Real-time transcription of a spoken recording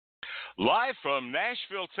Live from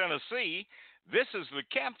Nashville, Tennessee, this is the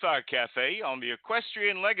Campfire Cafe on the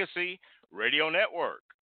Equestrian Legacy Radio Network.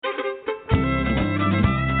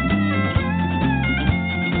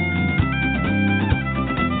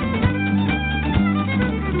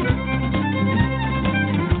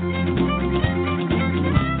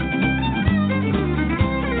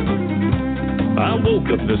 I woke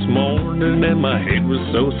up this morning and my head was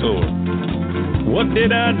so sore. What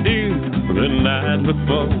did I do the night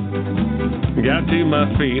before? Got to my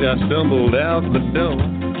feet, I stumbled out the door.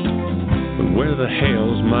 But where the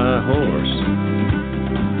hell's my horse?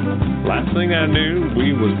 Last thing I knew,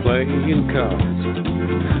 we was playing cards,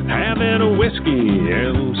 having a whiskey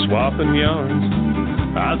and swapping yarns.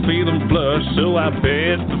 I was feeling flushed, so I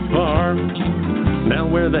bet the farm. Now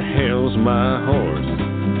where the hell's my horse?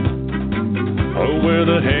 Oh, where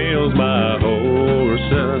the hell's my horse,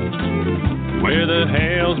 son? Where the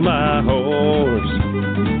hell's my horse?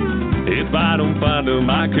 If I don't find him,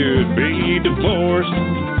 I could be divorced.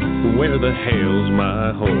 Where the hell's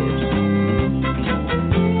my horse?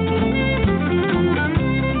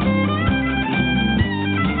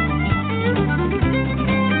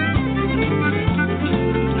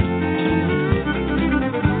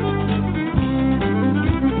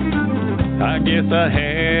 I guess I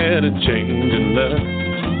had a change in luck.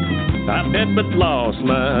 I bet but lost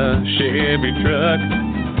my Chevy truck.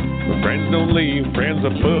 My friends don't leave, friends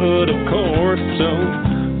are put, of course.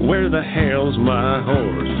 So where the hell's my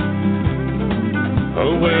horse?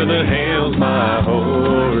 Oh, where the hell's my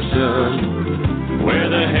horse, son? Where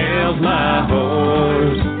the hell's my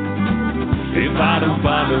horse? If I don't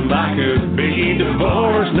find him, I could be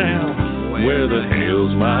divorced now. Where the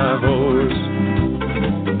hell's my horse?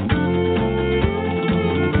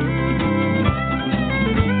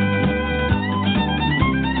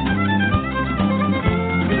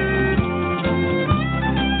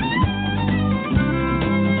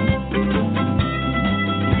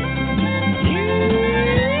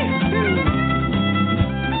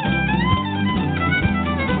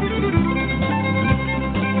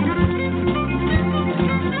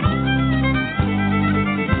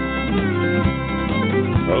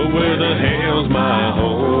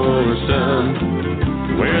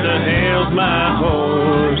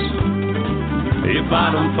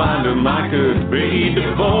 I could be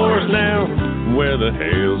divorced now. Where the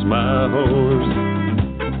hell's my horse?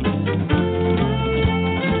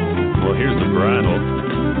 Well, here's the bridle.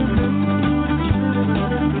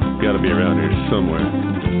 Got to be around here somewhere.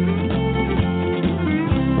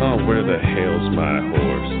 Oh, where the hell's my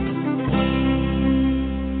horse?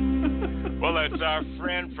 Well, that's our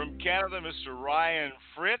friend from Canada, Mr. Ryan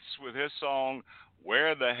Fritz, with his song,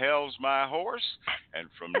 Where the Hell's My Horse? And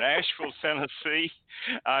from Nashville, Tennessee,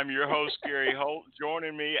 I'm your host, Gary Holt.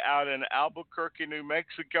 Joining me out in Albuquerque, New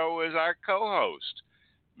Mexico is our co-host,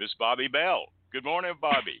 Miss Bobbi Bell. Good morning,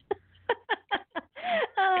 Bobbi.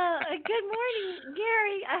 Good morning,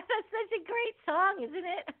 Gary. That's such a great song, isn't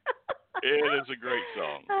it? It is a great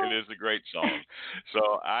song. It is a great song.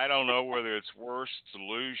 So I don't know whether it's worse to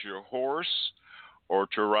lose your horse or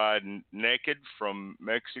to ride naked from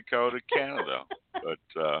Mexico to Canada. But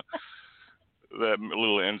that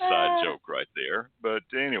little inside joke right there. But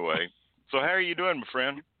anyway, so how are you doing, my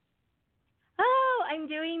friend? Oh, I'm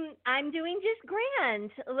doing just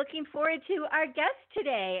grand. Looking forward to our guest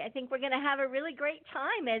today. I think we're going to have a really great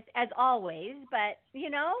time as always. But, you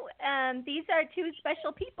know, these are two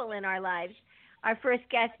special people in our lives. Our first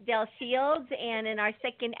guest, Del Shields, and in our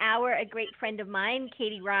second hour, a great friend of mine,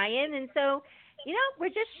 Katie Ryan. And so, you know, we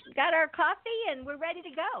just got our coffee and we're ready to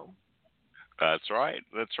go. That's right.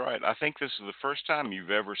 That's right. I think this is the first time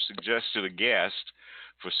you've ever suggested a guest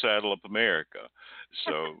for Saddle Up America.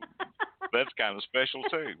 So that's kind of special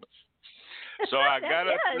too. So I got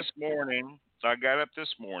up this morning.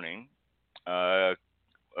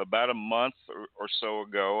 About a month or so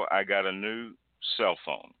ago, I got a new cell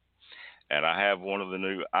phone. And I have one of the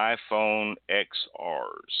new iPhone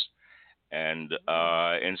XRs. And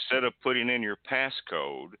instead of putting in your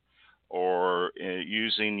passcode or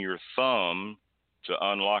using your thumb to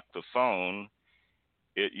unlock the phone,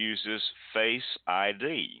 it uses Face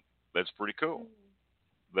ID. That's pretty cool.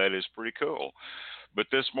 That is pretty cool. But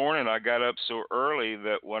this morning I got up so early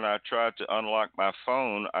that when I tried to unlock my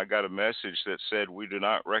phone, I got a message that said, "We do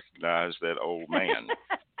not recognize that old man."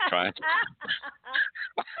 Trying to...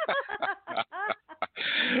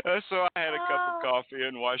 So I had a cup of coffee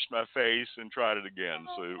and washed my face and tried it again,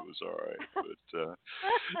 so it was all right. But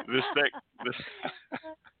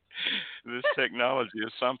this technology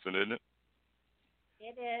is something, isn't it?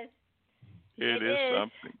 It is. It is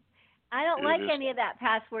something. I don't It like is. any of that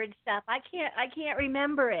password stuff. I can't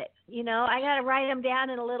remember it. I got to write them down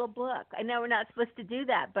in a little book. I know we're not supposed to do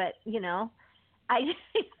that, but I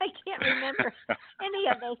I can't remember any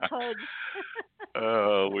of those codes.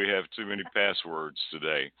 Oh, we have too many passwords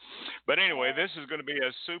today. But anyway, this is going to be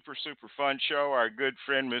a super, super fun show. Our good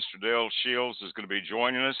friend, Mr. Dale Shields, is going to be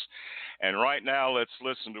joining us. And right now, let's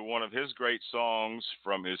listen to one of his great songs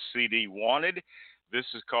from his CD, Wanted. This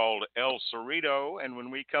is called El Cerrito. And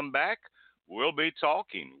when we come back, we'll be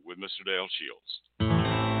talking with Mr. Dale Shields.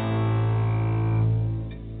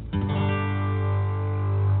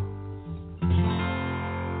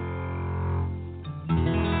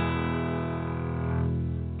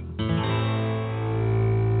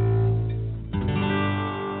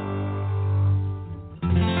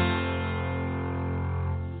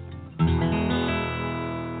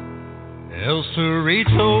 El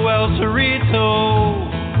Cerrito, El Cerrito,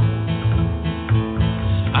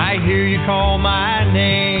 I hear you call my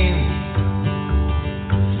name.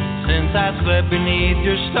 Since I slept beneath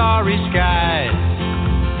your starry skies,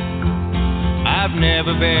 I've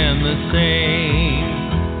never been the same.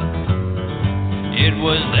 It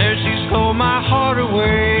was there she stole my heart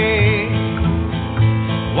away,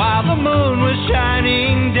 while the moon was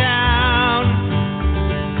shining down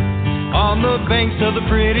on the banks of the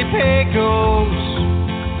pretty Pecos,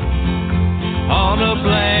 on a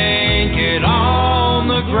blanket on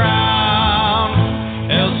the ground.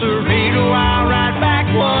 El Cerrito, I'll ride back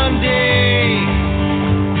one day,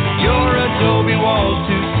 your adobe walls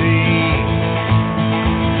to see,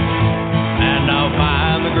 and I'll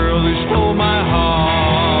find the girl who stole my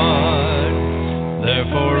heart. There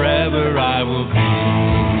forever I will be.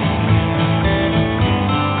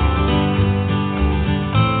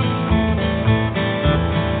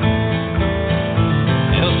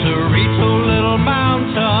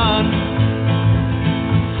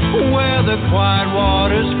 Where the quiet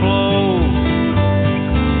waters flow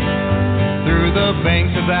through the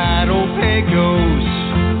banks of that old Pecos,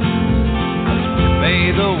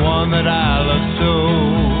 may the one that I love so.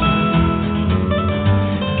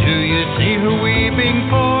 Do you see her weeping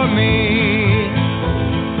for me?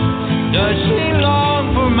 Does she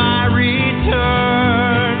long for my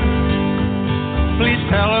return? Please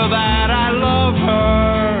tell her that I love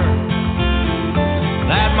her,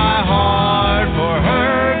 that my heart for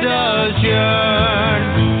her does yearn.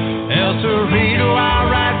 El Cerrito, I'll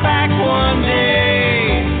ride back one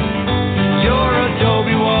day, your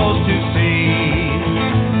adobe walls to see,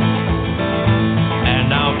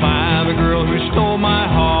 and I'll find the girl who stole my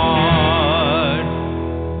heart.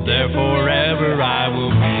 There forever I will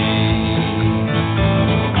be.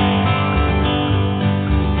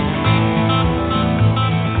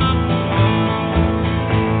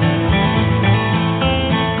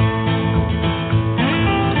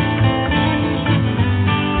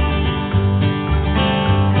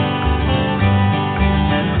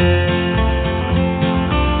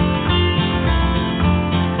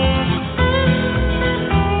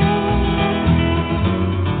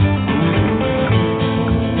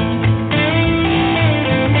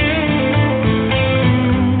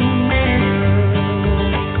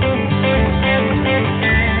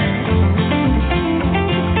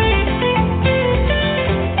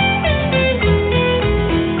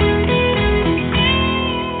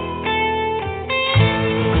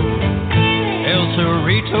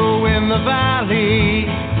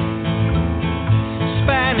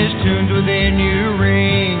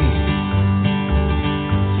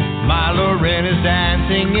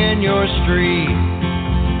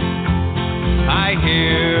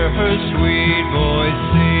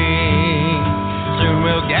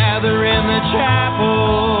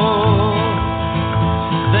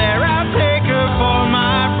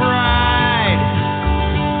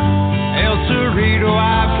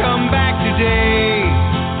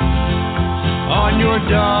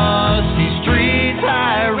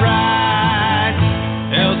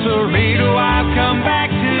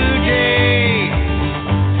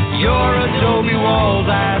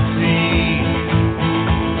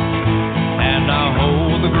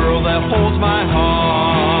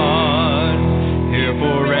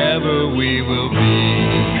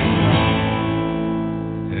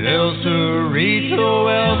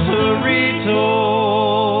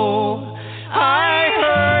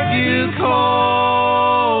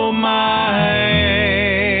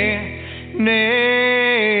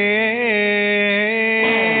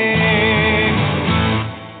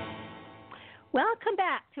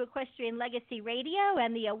 Equestrian Legacy Radio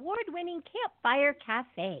and the award-winning Campfire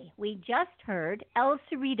Cafe. We just heard El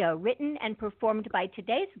Cerrito, written and performed by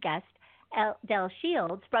today's guest, Dale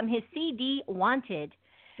Shields, from his CD, Wanted.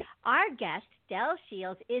 Our guest, Del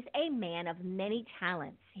Shields, is a man of many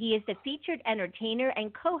talents. He is the featured entertainer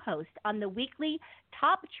and co-host on the weekly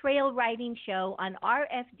Top Trail Riding Show on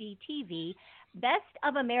RFD-TV, Best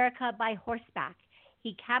of America by Horseback.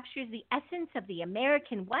 He captures the essence of the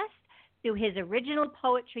American West through his original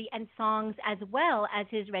poetry and songs, as well as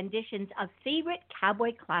his renditions of favorite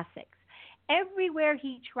cowboy classics. Everywhere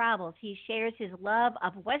he travels, he shares his love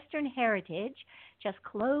of Western heritage. Just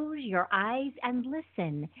close your eyes and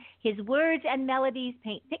listen. His words and melodies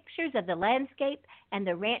paint pictures of the landscape and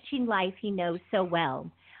the ranching life he knows so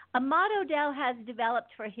well. A motto Del has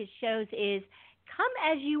developed for his shows is, "Come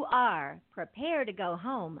as you are, prepare to go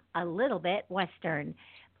home a little bit Western."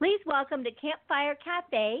 Please welcome to Campfire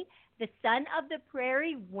Cafe, the son of the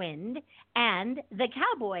prairie wind and the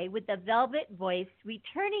cowboy with the velvet voice,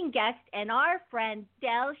 returning guest and our friend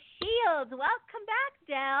Del Shields. Welcome back,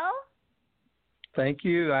 Del. Thank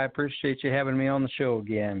you. I appreciate you having me on the show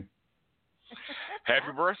again.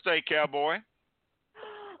 Happy birthday, cowboy.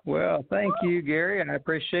 Well, thank you, Gary. I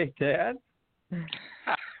appreciate that.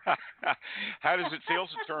 How does it feel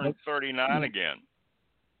to turn 39 again?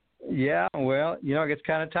 Yeah, well, you know, it gets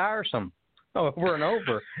kind of tiresome over and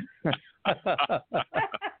over.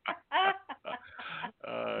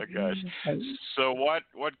 Gosh. So what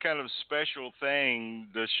kind of special thing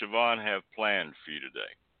does Siobhan have planned for you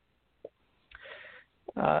today?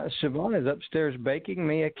 Siobhan is upstairs baking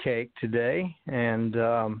me a cake today, and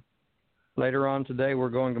later on today we're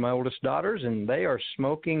going to my oldest daughters, and they are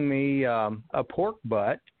smoking me a pork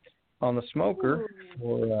butt on the smoker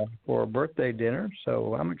for a birthday dinner.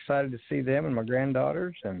 So I'm excited to see them and my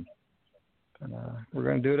granddaughters, and we're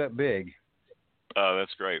going to do it up big. Oh,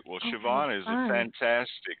 that's great. Well, Siobhan is a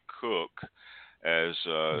fantastic cook, as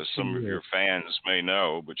some of your fans may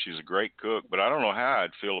know, but she's a great cook. But I don't know how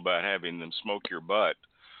I'd feel about having them smoke your butt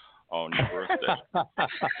on your birthday.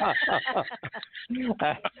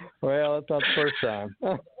 Well, that's not the first time.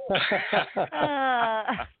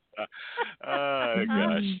 Oh,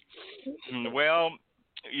 gosh. Well,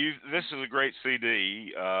 this is a great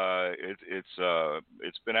CD.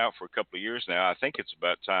 It's been out for a couple of years now. I think it's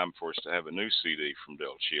about time for us to have a new CD from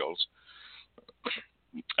Del Shields.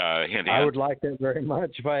 I would like that very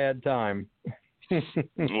much if I had time.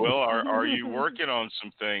 Well, are you working on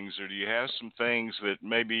some things, or do you have some things that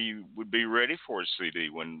maybe would be ready for a CD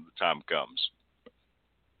when the time comes?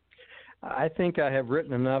 I think I have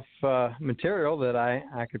written enough material that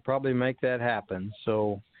I could probably make that happen.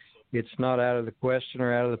 So it's not out of the question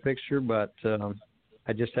or out of the picture, but I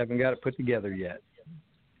just haven't got it put together yet.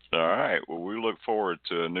 All right. Well, we look forward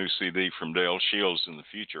to a new CD from Del Shields in the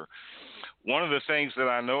future. One of the things that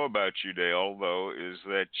I know about you, Dale, though, is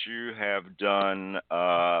that you have done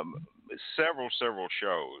several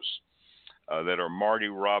shows that are Marty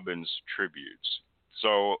Robbins tributes.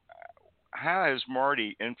 So how has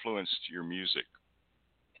Marty influenced your music?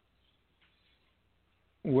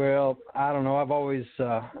 Well, I don't know. I've always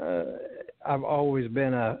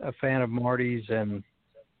been a fan of Marty's, and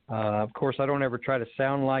of course, I don't ever try to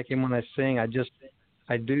sound like him when I sing. I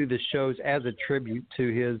do the shows as a tribute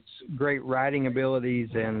to his great writing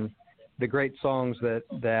abilities and the great songs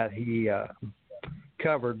that he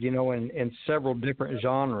covered, you know, in several different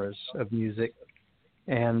genres of music.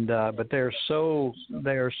 And but they are so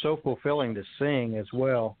fulfilling to sing as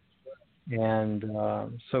well. And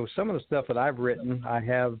so some of the stuff that I've written, I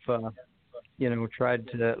have tried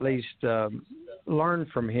to at least learn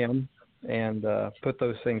from him and put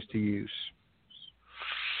those things to use.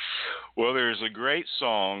 Well, there's a great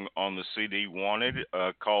song on the CD Wanted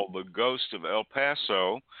called The Ghost of El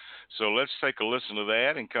Paso. So let's take a listen to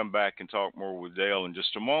that and come back and talk more with Dale in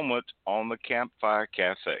just a moment on the Campfire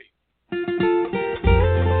Cafe.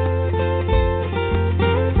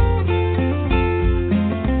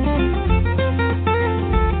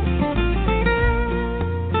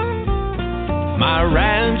 My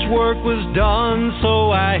ranch work was done,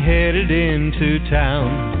 so I headed into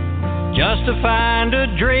town just to find a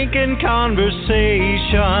drink and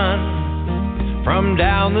conversation. From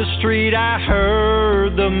down the street I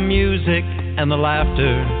heard the music and the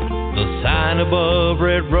laughter, the sign above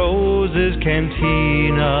Red Rose's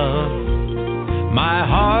Cantina. My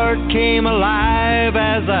heart came alive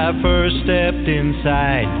as I first stepped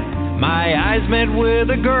inside. My eyes met with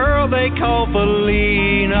a girl they call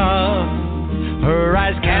Felina. Her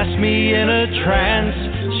eyes cast me in a trance.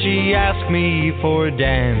 She asked me for a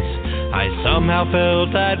dance. I somehow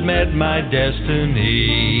felt I'd met my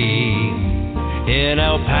destiny in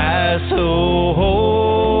El Paso,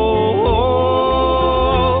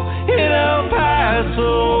 in El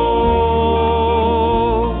Paso.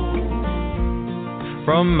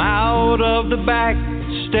 From out of the back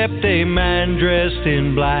stepped a man dressed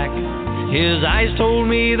in black. His eyes told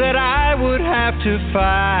me that I would have to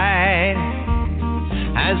fight.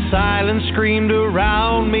 As silence screamed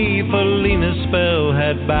around me, Felina's spell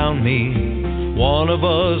had bound me. One of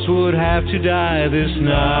us would have to die this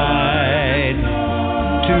night.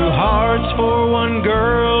 2 hearts for one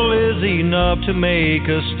girl is enough to make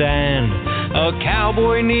a stand. A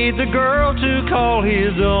cowboy needs a girl to call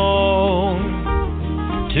his own.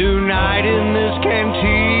 Tonight in this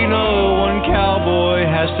cantina, one cowboy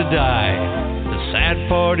has to die. The sad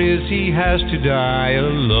part is he has to die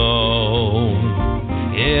alone.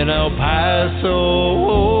 In El Paso,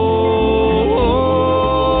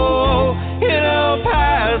 in El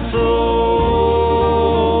Paso.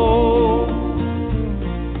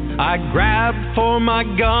 I grabbed for my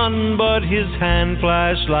gun, but his hand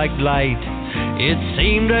flashed like light. It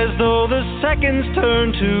seemed as though the seconds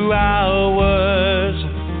turned to hours.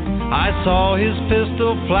 I saw his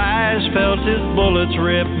pistol flash, felt his bullets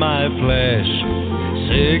rip my flesh.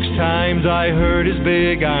 6 times I heard his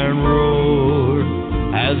big iron roar.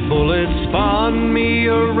 As bullets spun me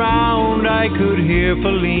around, I could hear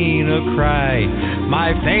Felina cry.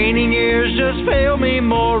 My fainting ears just failed me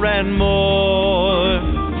more and more.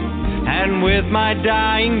 And with my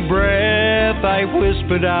dying breath, I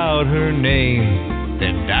whispered out her name,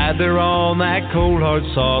 then died there on that cold, hard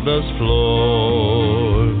sawdust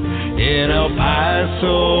floor. In El Paso,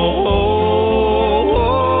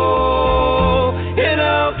 in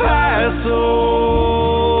El Paso.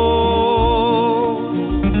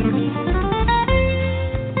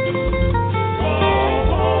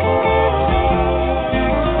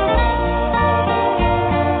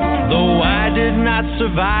 Though I did not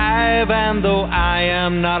survive, and though I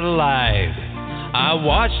am not alive, I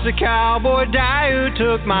watched the cowboy die who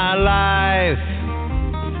took my life.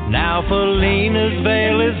 Now Felina's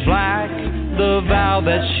veil is black, the vow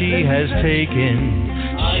that she has taken.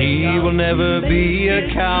 She will never be a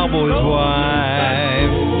cowboy's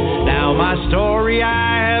wife. Now my story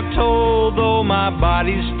I have told, though my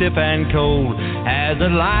body's stiff and cold, as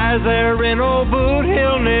it lies there in old Boot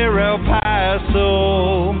Hill near El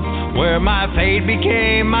Paso, where my fate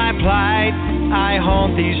became my plight. I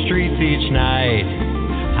haunt these streets each night.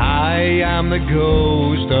 I am the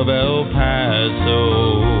ghost of El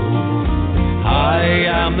Paso. I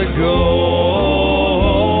am the ghost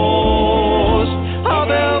of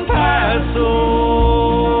El Paso.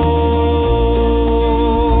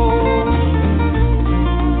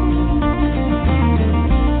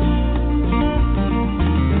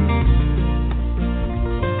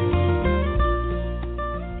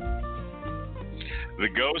 The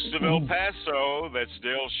Ghost of El Paso, that's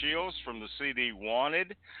Dale Shields from the CD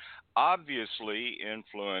Wanted, obviously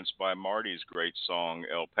influenced by Marty's great song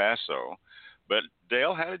El Paso. But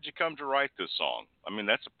Dale, how did you come to write this song? I mean,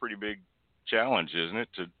 that's a pretty big challenge, isn't it,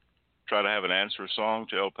 to try to have an answer song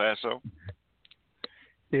to El Paso?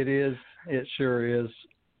 It is. It sure is.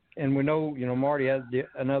 And we know, Marty has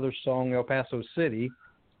another song, El Paso City,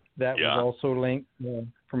 that was also linked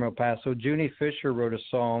from El Paso. Junie Fisher wrote a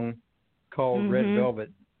song called Red Velvet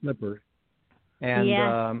Slipper. And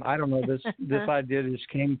I don't know, this idea just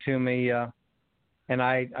came to me, and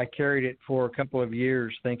I carried it for a couple of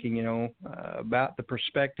years thinking, about the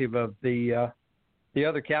perspective of the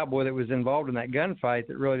other cowboy that was involved in that gunfight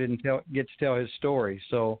that really didn't get to tell his story.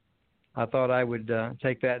 So I thought I would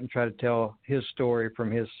take that and try to tell his story from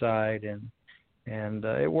his side, and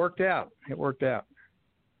it worked out. It worked out.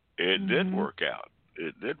 It did work out.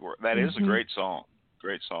 It did work. That is a great song.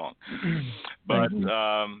 Great song. But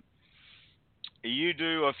you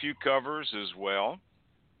do a few covers as well.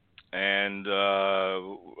 And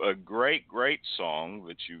a great song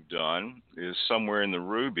that you've done is Somewhere in the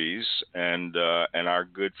Rubies, and our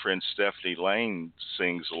good friend Stephanie Lane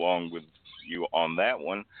sings along with you on that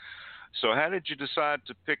one. So how did you decide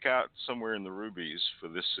to pick out Somewhere in the Rubies for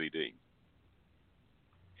this CD?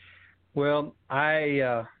 Well,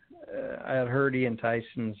 I had heard Ian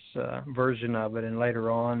Tyson's version of it, and later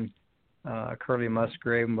on Curly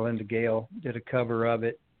Musgrave and Belinda Gale did a cover of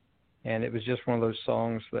it. And it was just one of those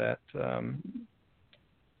songs that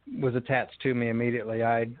was attached to me immediately.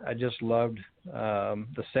 I just loved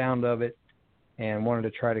the sound of it and wanted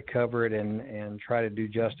to try to cover it and try to do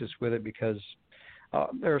justice with it, because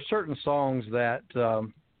there are certain songs that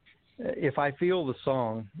if I feel the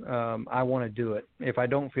song, I want to do it. If I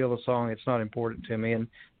don't feel the song, it's not important to me. And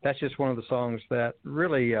that's just one of the songs that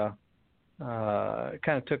really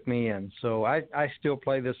kind of took me in. So I still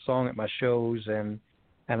play this song at my shows, and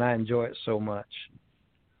I enjoy it so much.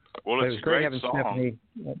 Well, it it's was great a great having song. Stephanie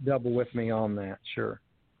double with me on that, sure.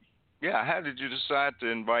 Yeah, how did you decide to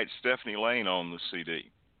invite Stephanie Lane on the CD?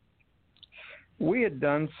 we had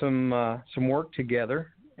done some work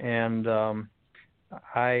together, and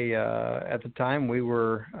I at the time we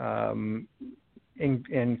were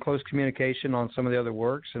in close communication on some of the other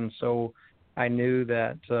works, and so I knew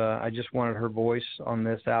that I just wanted her voice on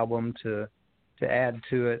this album to add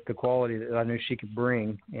to it the quality that I knew she could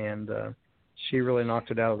bring, and she really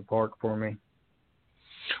knocked it out of the park for me.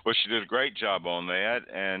 Well, she did a great job on that,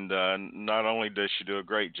 and not only does she do a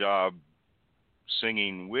great job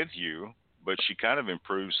singing with you, but she kind of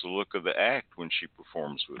improves the look of the act when she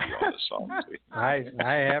performs with you on the song. I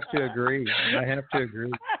have to agree. Gosh.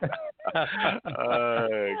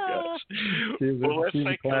 She's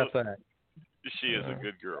a class act. She is a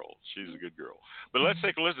good girl. She's a good girl. But let's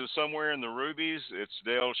take a listen to Somewhere in the Rubies. It's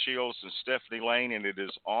Dell Shields and Stephanie Lane, and it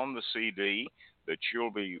is on the CD that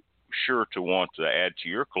you'll be sure to want to add to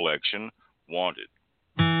your collection, Wanted.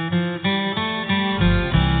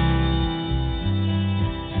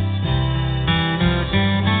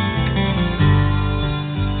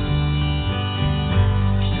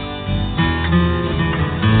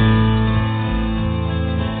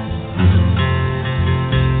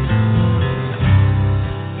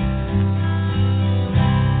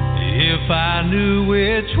 If I knew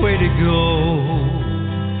which way to go,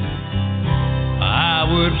 I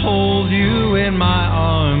would hold you in my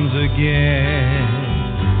arms again.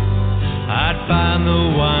 I'd find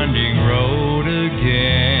the winding road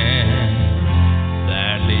again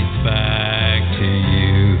that leads back to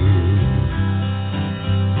you.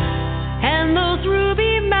 And those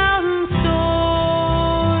ruby mountain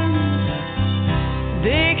storms,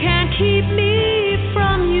 they can't keep me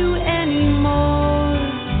from you anymore.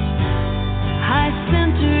 I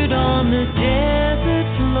centered on the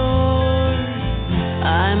desert floor.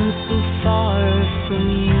 I'm so far from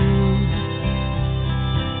you.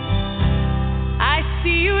 I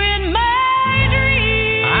see you in my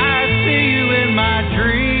dreams. I see you in my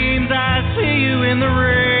dreams. I see you in the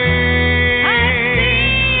rain. I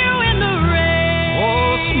see you in the rain.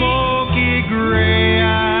 Oh, smoky gray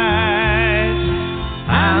eyes.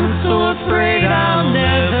 I'm so afraid I'll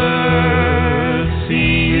never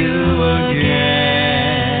see you again.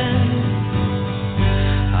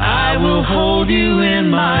 I will hold you in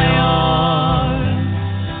my arms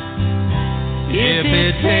if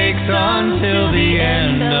it takes until the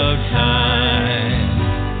end of time.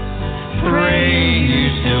 Praying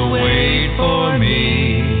you still wait for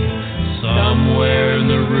me somewhere in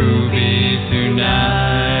the ruby tonight.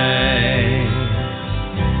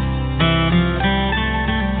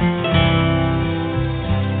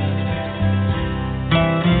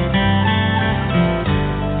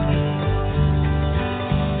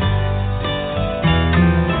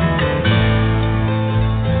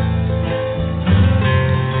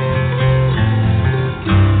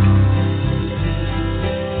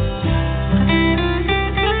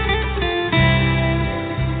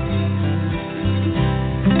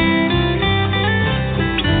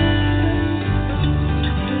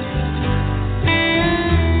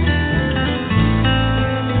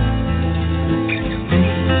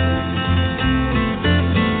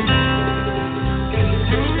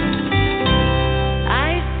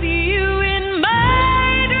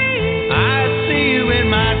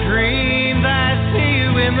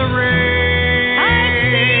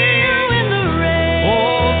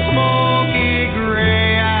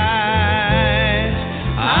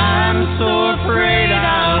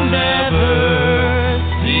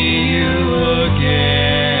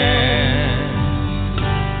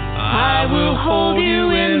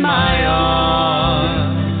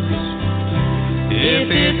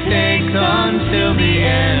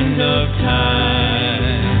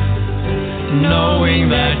 Knowing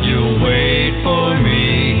that you'll wait for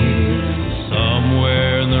me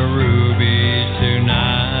somewhere in the rubies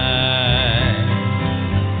tonight.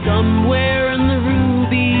 Somewhere in the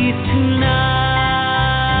ruby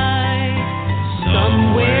tonight.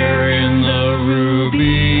 Somewhere in the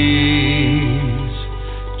rubies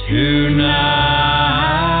tonight.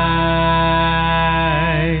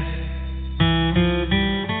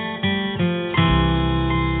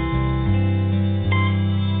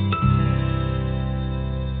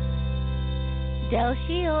 Del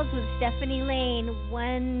Shields with Stephanie Lane,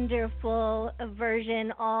 wonderful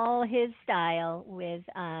version, all his style with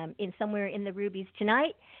in Somewhere in the Rubies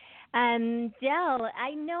Tonight. Del,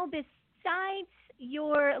 I know besides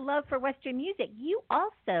your love for Western music, you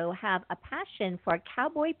also have a passion for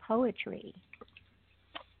cowboy poetry.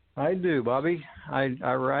 I do, Bobbi.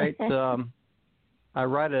 I write I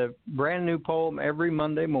write a brand new poem every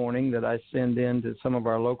Monday morning that I send in to some of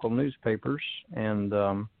our local newspapers, and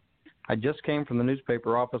I just came from the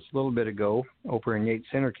newspaper office a little bit ago over in Yates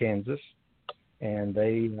Center, Kansas, and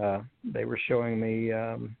they were showing me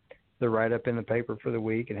the write-up in the paper for the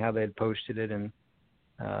week and how they had posted it, and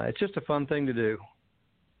it's just a fun thing to do.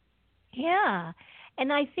 Yeah.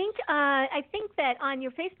 And I think that on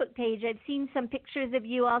your Facebook page, I've seen some pictures of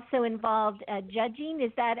you also involved judging.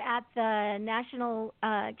 Is that at the National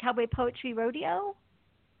Cowboy Poetry Rodeo?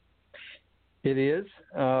 It is.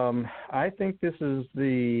 I think this is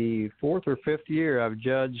the 4th or 5th year I've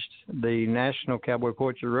judged the National Cowboy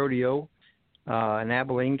Poetry Rodeo in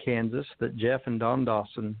Abilene, Kansas, that Jeff and Don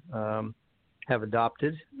Dawson have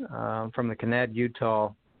adopted from the Kanad,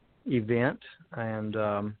 Utah event, and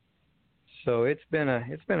so it's been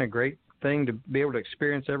a great thing to be able to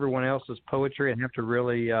experience everyone else's poetry and have to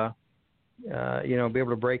really be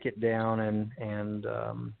able to break it down and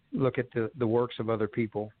look at the works of other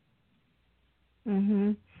people.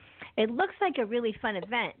 Mhm. It looks like a really fun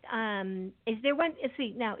event. Is there one? Is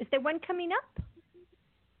there one coming up?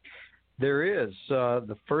 There is.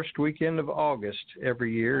 The first weekend of August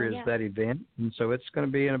every year is that event, and so it's going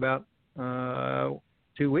to be in about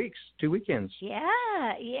 2 weeks, 2 weekends.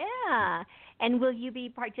 Yeah. And will you be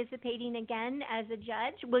participating again as a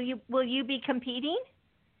judge? Will you be competing?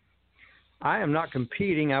 I am not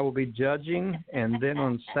competing. I will be judging, and then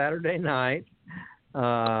on Saturday night, we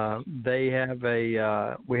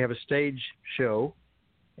have a stage show,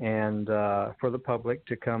 and for the public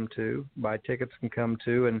to come to, buy tickets and come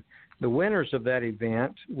to, and the winners of that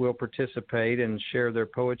event will participate and share their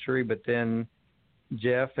poetry. But then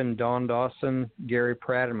Jeff and Don Dawson, Gary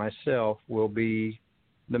Pratt, and myself will be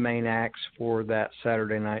the main acts for that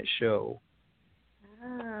Saturday night show.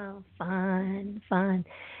 Oh, fun.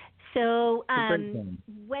 So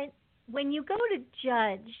when you go to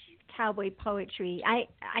judge cowboy poetry, I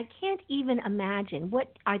can't even imagine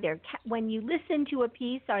when you listen to a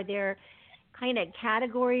piece, are there kind of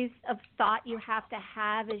categories of thought you have to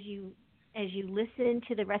have as you listen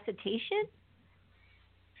to the recitation?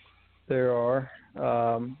 There are,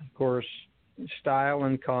 of course, style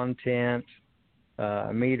and content,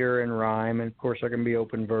 meter and rhyme, and of course there can be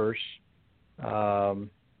open verse, and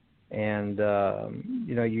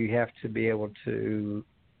you have to be able to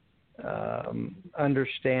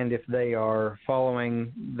understand if they are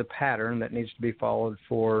following the pattern that needs to be followed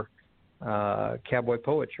for cowboy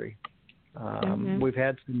poetry. We've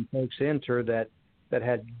had some folks enter that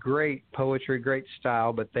had great poetry, great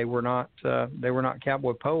style, but they were not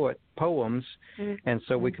cowboy poems, and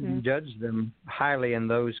so we couldn't judge them highly in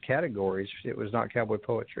those categories. It was not cowboy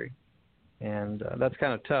poetry, and that's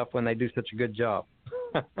kind of tough when they do such a good job.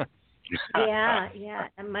 Yeah,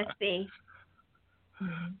 it must be.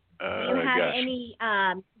 Do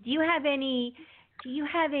you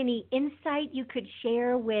have any insight you could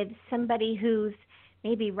share with somebody who's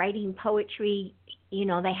maybe writing poetry?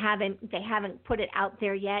 They haven't put it out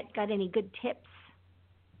there yet. Got any good tips?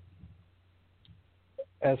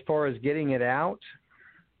 As far as getting it out?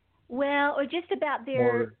 Well, or just about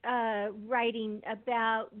their writing,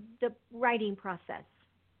 about the writing process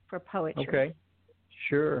for poetry. Okay,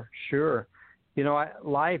 sure.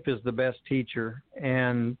 Life is the best teacher,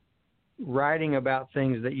 and writing about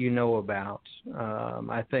things that you know about,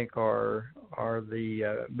 I think, are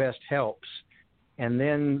the best helps. And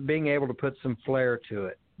then being able to put some flair to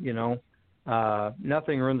it.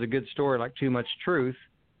 Nothing ruins a good story like too much truth.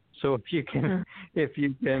 So if you can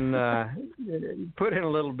put in a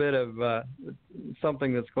little bit of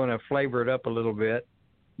something that's going to flavor it up a little bit,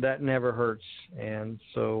 that never hurts. And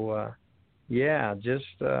so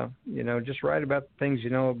just write about the things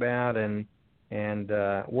you know about and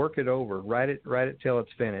work it over. Write it till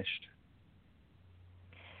it's finished.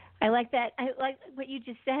 I like that. I like what you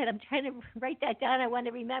just said. I'm trying to write that down. I want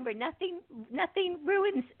to remember. Nothing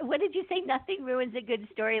ruins. What did you say? Nothing ruins a good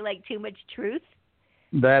story like too much truth.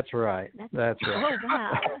 That's right. That's right. Oh,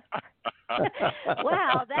 wow.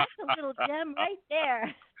 Wow, that's a little gem right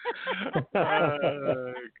there.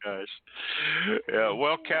 Gosh. Yeah,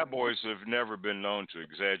 well, cowboys have never been known to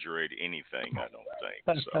exaggerate anything, I don't think.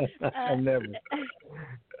 So. Never.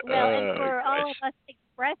 Well, and for all of us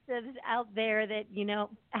expressives out there that,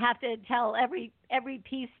 have to tell every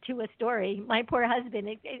piece to a story, my poor husband,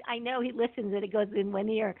 I know he listens and it goes in one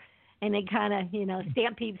ear and it kind of,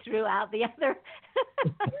 stampedes throughout the other.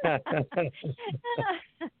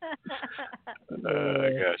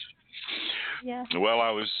 Gosh. Yeah. Well, I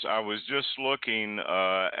was just looking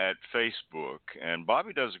at Facebook, and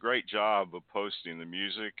Bobbi does a great job of posting the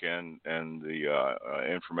music and the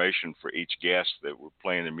information for each guest that we're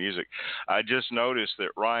playing the music. I just noticed that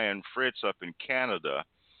Ryan Fritz up in Canada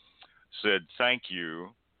said, "Thank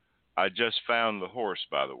you. I just found the horse,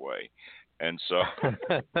 by the way." And so,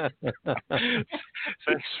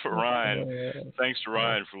 thanks for Ryan. Thanks to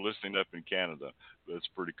Ryan for listening up in Canada. That's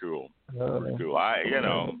pretty cool. Pretty cool. Now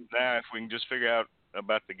if we can just figure out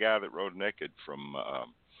about the guy that rode naked from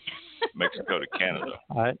Mexico to Canada.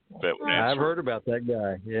 I've heard about that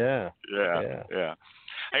guy. Yeah.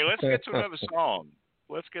 Hey, let's get to another song.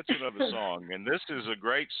 And this is a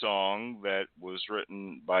great song that was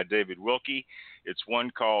written by David Wilkie. It's one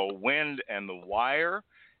called Wind and the Wire.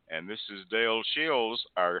 And this is Dale Shields,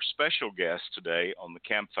 our special guest today on the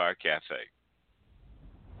Campfire Cafe.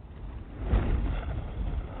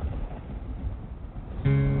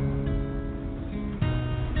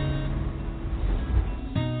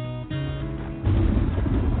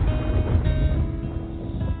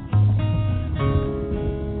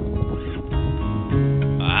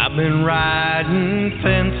 I've been riding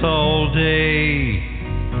fence all day,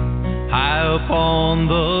 high up on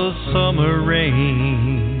the summer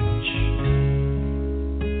range.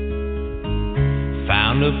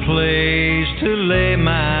 Found a place to lay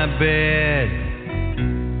my bed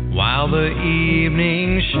while the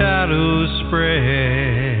evening shadows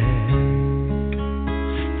spread.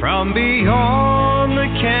 From beyond the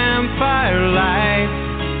campfire light,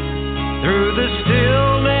 through the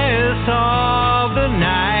stillness of the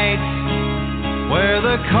night, where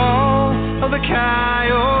the call of the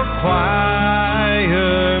coyote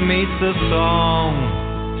choir meets the song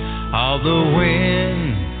of the wind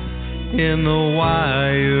in the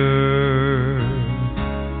wire.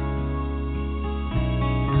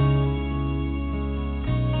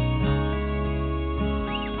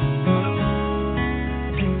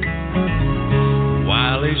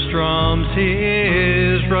 While he strums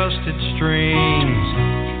his rusted strings,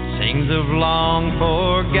 sings of long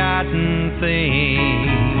forgotten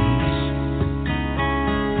things,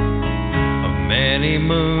 of many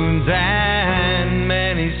moons and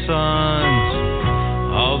many suns,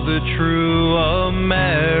 of the true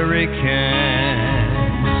Americans.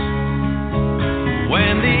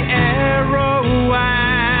 When the arrow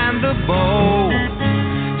and the bow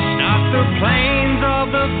stalk the plains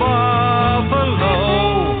of the buffalo,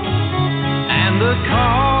 and the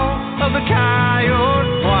call of the coyote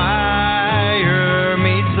choir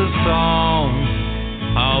meets the song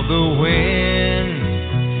of the wind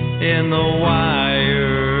in the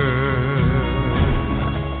wire.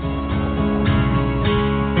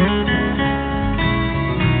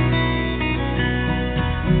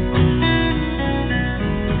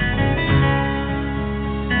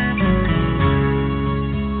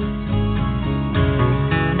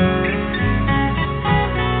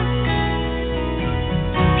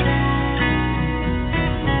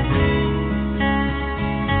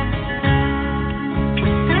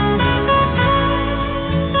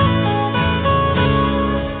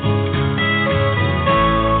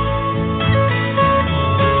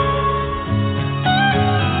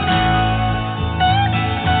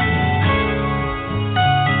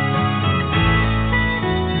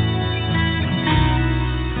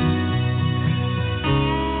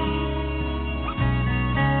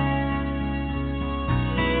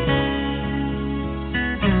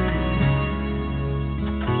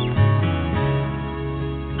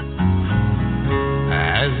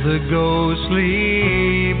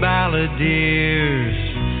 Ghostly balladeers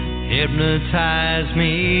hypnotize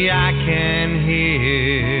me, I can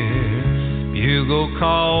hear bugle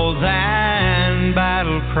calls and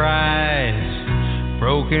battle cries,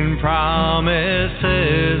 broken promises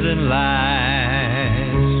and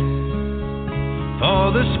lies.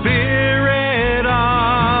 For the spirit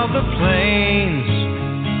of the plains,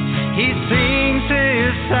 he sings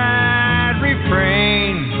his sad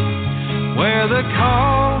refrain, where the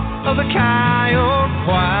call of the coyote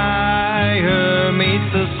choir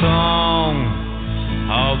meets the song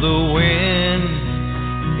of the wind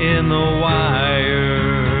in the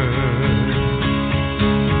wire.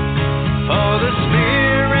 For the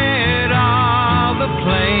spirit of the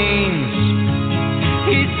plains,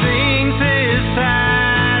 he sings his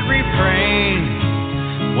sad refrain,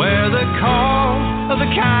 where the call of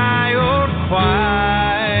the coyote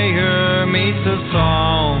choir meets the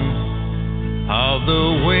song of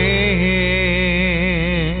the wind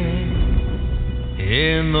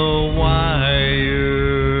in the wire.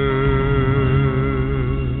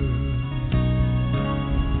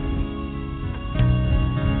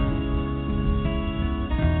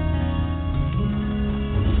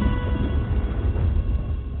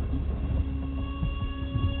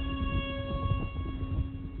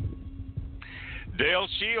 Dale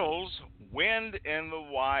Shields, Wind in the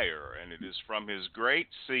Wire, and it is from his great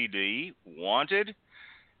CD, Wanted.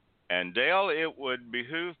 And Dale, it would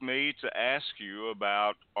behoove me to ask you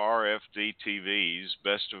about RFD-TV's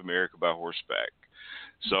Best of America by Horseback.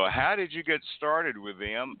 So how did you get started with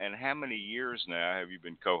them, and how many years now have you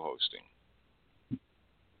been co-hosting?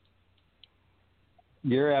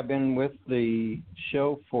 Gary, I've been with the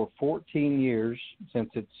show for 14 years since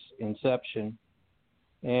its inception,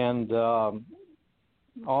 and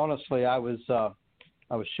honestly, I was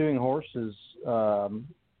shoeing horses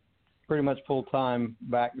pretty much full time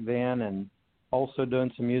back then, and also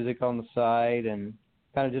doing some music on the side, and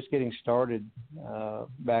kind of just getting started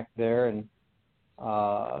back there. And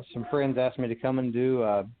some friends asked me to come and do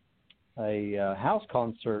a house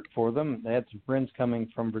concert for them. They had some friends coming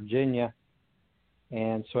from Virginia.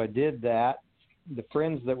 And so I did that. The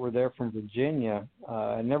friends that were there from Virginia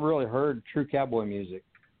had never really heard true cowboy music,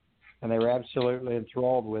 and they were absolutely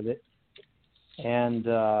enthralled with it. And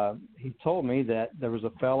he told me that there was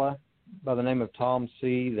a fella by the name of Tom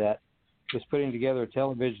C. that was putting together a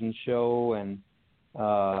television show and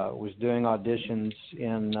was doing auditions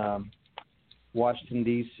in Washington,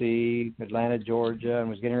 D.C., Atlanta, Georgia, and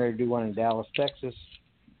was getting ready to do one in Dallas, Texas.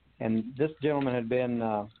 And this gentleman had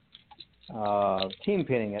been team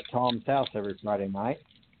pinning at Tom's house every Friday night.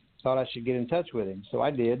 Thought I should get in touch with him, so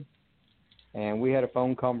I did. And we had a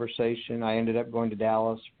phone conversation. I ended up going to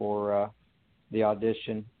Dallas for the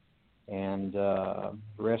audition, and the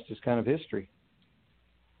rest is kind of history.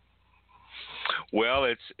 Well,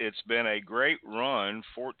 it's been a great run.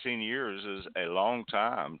 14 years is a long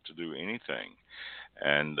time to do anything.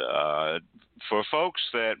 And for folks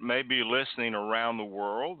that may be listening around the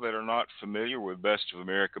world that are not familiar with Best of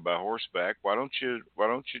America by Horseback, why don't you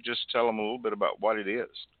just tell them a little bit about what it is?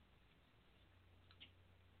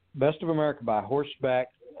 Best of America by Horseback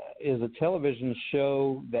is a television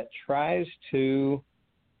show that tries to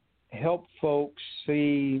help folks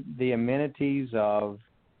see the amenities of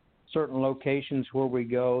certain locations where we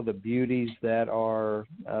go, the beauties that are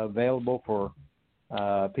available for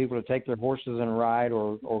people to take their horses and ride,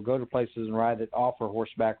 or go to places and ride that offer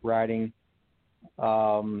horseback riding.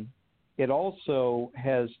 It also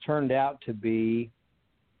has turned out to be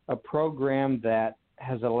a program that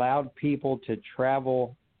has allowed people to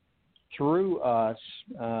travel through us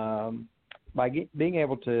by being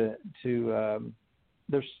able to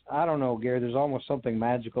there's, I don't know, Gary, there's almost something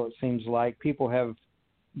magical. It seems like people have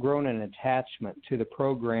grown an attachment to the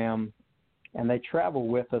program, and they travel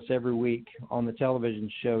with us every week on the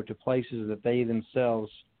television show to places that they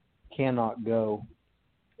themselves cannot go.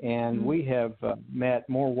 And we have met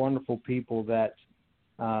more wonderful people that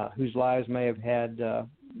whose lives may have had,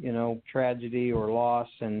 tragedy or loss,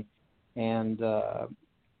 and the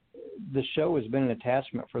show has been an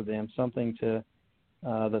attachment for them, something to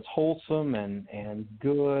that's wholesome and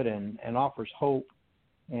good and offers hope.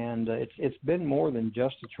 And it's been more than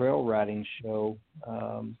just a trail riding show.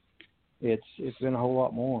 It's been a whole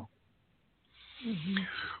lot more.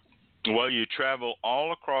 Mm-hmm. Well, you travel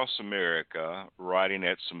all across America riding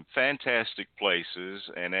at some fantastic places,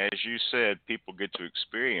 and as you said, people get to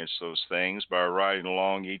experience those things by riding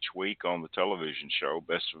along each week on the television show,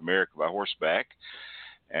 Best of America by Horseback.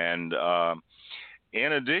 And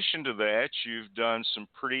in addition to that, you've done some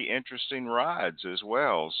pretty interesting rides as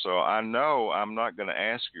well. So I know I'm not going to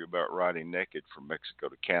ask you about riding naked from Mexico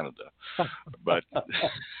to Canada, but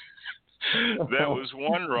that was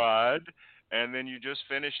one ride, and then you just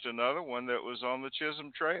finished another one that was on the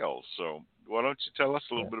Chisholm Trail. So why don't you tell us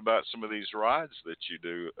a little bit about some of these rides that you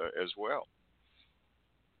do as well?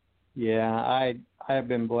 Yeah, I have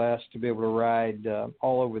been blessed to be able to ride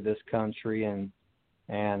all over this country, and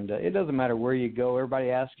it doesn't matter where you go.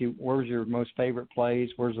 Everybody asks you, where's your most favorite place?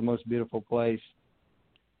 Where's the most beautiful place?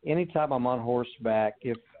 Anytime I'm on horseback,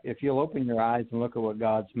 if you'll open your eyes and look at what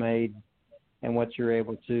God's made and what you're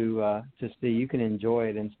able to see, you can enjoy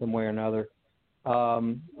it in some way or another.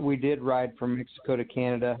 We did ride from Mexico to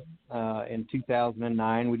Canada in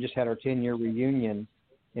 2009. We just had our 10-year reunion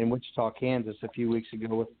in Wichita, Kansas a few weeks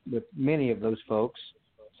ago with many of those folks.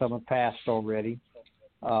 Some have passed already.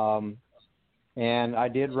 And I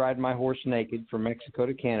did ride my horse naked from Mexico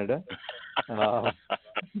to Canada.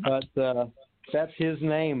 But that's his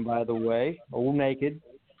name, by the way, Old Naked.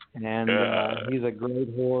 And he's a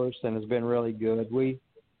great horse and has been really good. We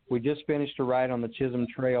just finished a ride on the Chisholm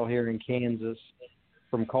Trail here in Kansas,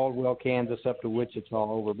 from Caldwell, Kansas, up to Wichita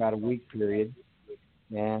over about a week period,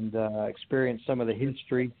 and experienced some of the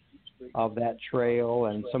history of that trail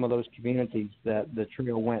and some of those communities that the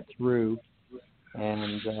trail went through.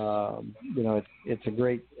 And, it's a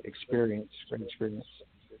great experience,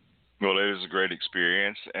 Well, it is a great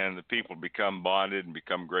experience, and the people become bonded and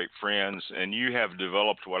become great friends, and you have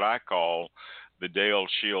developed what I call the Dale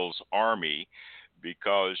Shields Army,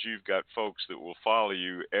 because you've got folks that will follow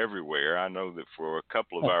you everywhere. I know that for a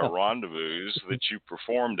couple of our rendezvous that you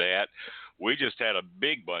performed at, we just had a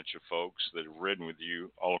big bunch of folks that have ridden with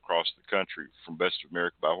you all across the country from Best of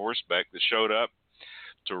America by Horseback that showed up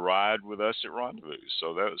to ride with us at rendezvous.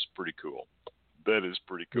 So that was pretty cool. That is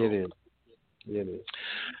pretty cool. It is. It is.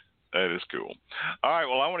 That is cool. All right,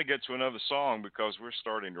 well, I want to get to another song because we're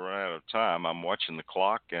starting to run out of time. I'm watching the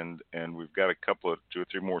clock, and we've got a couple of 2 or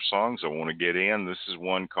 3 more songs I want to get in. This is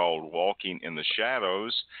one called Walking in the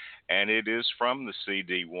Shadows, and it is from the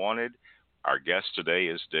CD Wanted. Our guest today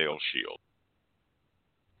is Dale Shields.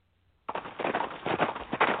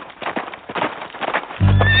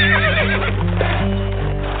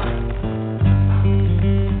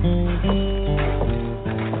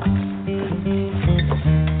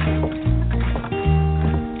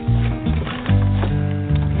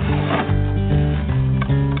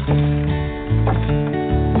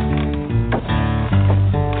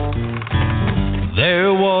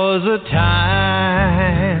 There was a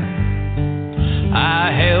time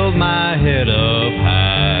I held my head up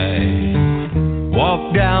high,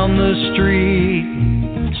 walked down the street,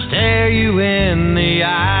 stare you in the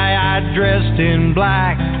eye. I dressed in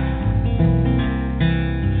black,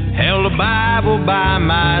 held a Bible by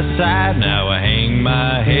my side. Now I hang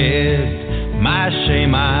my head, my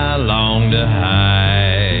shame I long to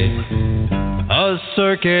hide. A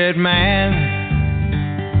circuit man,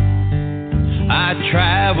 I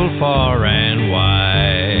travel far and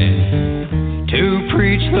wide to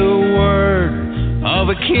preach the word of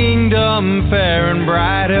a kingdom fair and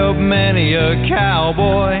bright. Help many a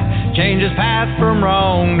cowboy change his path from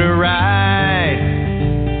wrong to right,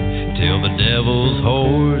 till the devil's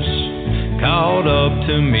horse caught up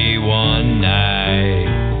to me one night.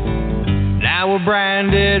 Now a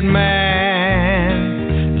branded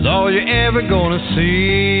man is all you're ever gonna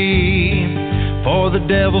see, for the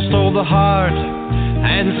devil stole the heart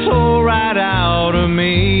and soul right out of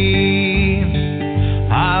me.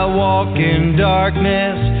 I walk in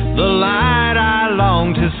darkness, the light I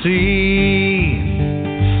long to see.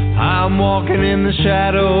 I'm walking in the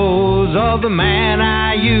shadows of the man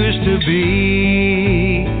I used to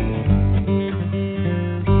be.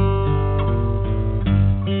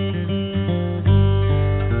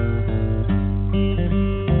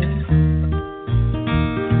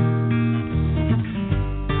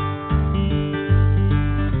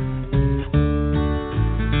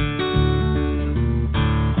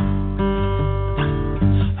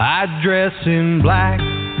 I dress in black,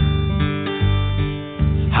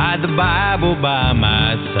 hide the Bible by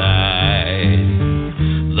my side.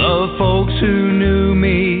 The folks who knew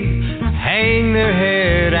me hang their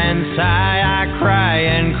head and sigh. I cry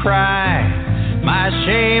and cry, my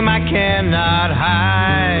shame I cannot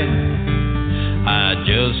hide. I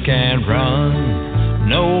just can't run,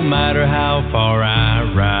 no matter how far I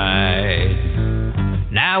ride.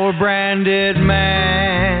 Now a branded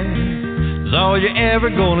man is all you're ever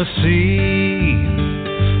gonna see,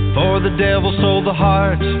 for the devil stole the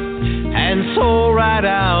heart and soul right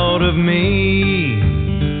out of me.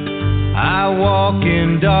 I walk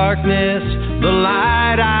in darkness, the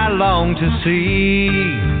light I long to see.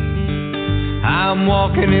 I'm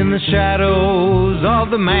walking in the shadows of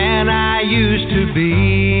the man I used to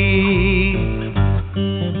be.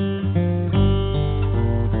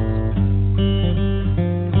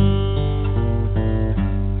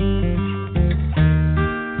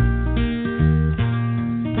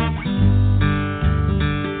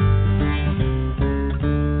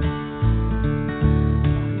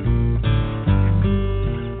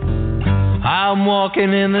 I'm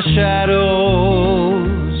walking in the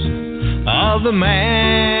shadows of the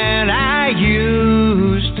man I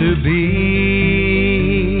used to be.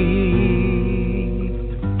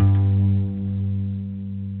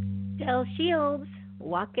 Dale Shields,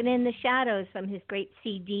 Walking in the Shadows, from his great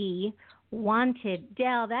CD, Wanted.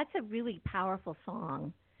 Dale, that's a really powerful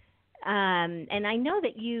song. And I know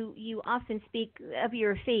that you often speak of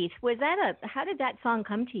your faith. How did that song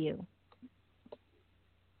come to you?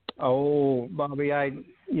 Oh, Bobbi, I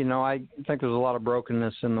think there's a lot of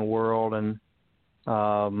brokenness in the world, and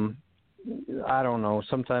I don't know.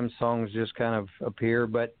 Sometimes songs just kind of appear,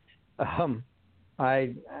 but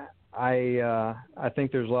I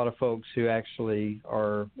think there's a lot of folks who actually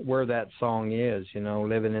are where that song is.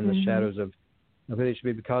 Living in the shadows of who they should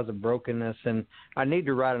be because of brokenness. And I need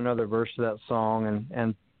to write another verse to that song,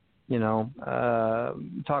 and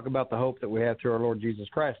talk about the hope that we have through our Lord Jesus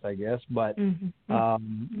Christ, I guess. But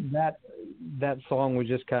that song was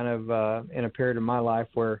just kind of in a period of my life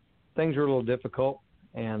where things were a little difficult,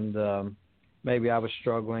 and maybe I was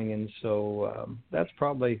struggling, and so that's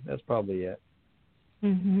probably it.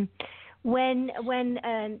 Mm-hmm. When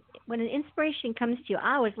an inspiration comes to you,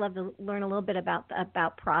 I always love to learn a little bit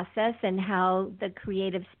about process and how the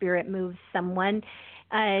creative spirit moves someone.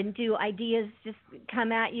 Do ideas just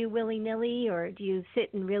come at you willy-nilly, or do you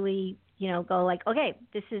sit and really, go like, okay,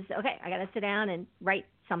 I got to sit down and write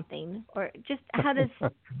something, or just how does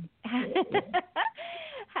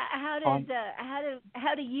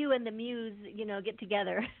how do you and the muse, get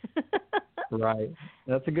together? Right.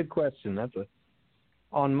 That's a good question.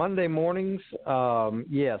 On Monday mornings,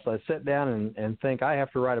 yes, I sit down and think I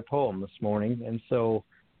have to write a poem this morning, and so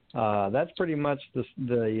that's pretty much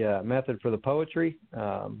the method for the poetry.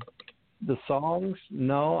 The songs,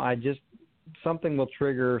 no, something will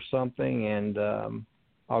trigger something, and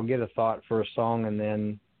I'll get a thought for a song and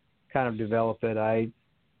then kind of develop it.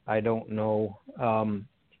 I don't know.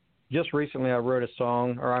 Just recently I wrote a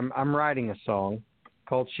song, or I'm writing a song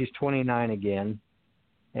called "She's 29 Again,"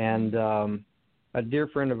 and a dear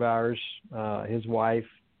friend of ours, his wife,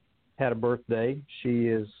 had a birthday. She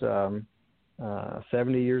is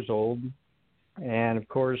 70 years old, and of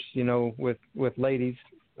course, with ladies,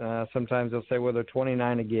 sometimes they'll say, well, they're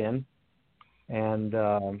 29 again, and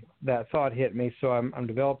that thought hit me. So I'm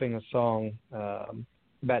developing a song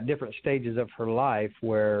about different stages of her life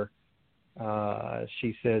where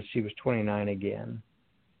she says she was 29 again,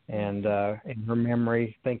 and in her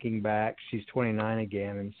memory, thinking back, she's 29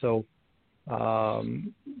 again, and so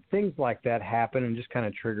things like that happen and just kind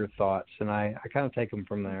of trigger thoughts, and I kind of take them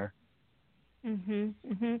from there.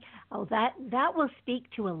 Oh, that will speak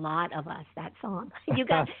to a lot of us, that song. You've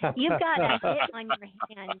got a hit on your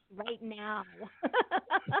hands right now.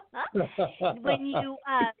 When you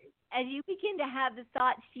as you begin to have the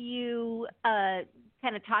thoughts, do you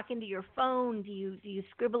kind of talk into your phone? Do you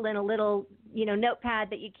scribble in a little notepad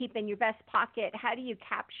that you keep in your vest pocket? How do you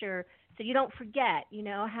capture, so you don't forget,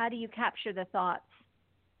 how do you capture the thoughts?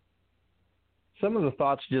 Some of the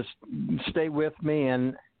thoughts just stay with me,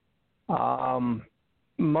 and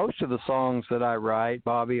most of the songs that I write,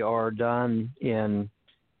 Bobbi, are done in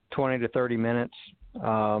 20 to 30 minutes.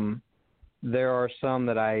 There are some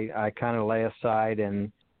that I kind of lay aside,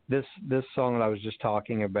 and this song that I was just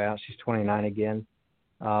talking about, She's 29 Again,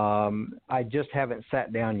 I just haven't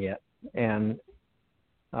sat down yet. And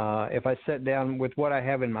if I sit down with what I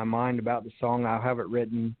have in my mind about the song, I'll have it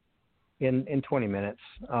written in 20 minutes.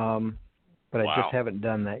 But wow. I just haven't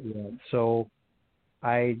done that yet. So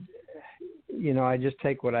I just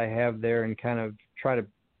take what I have there and kind of try to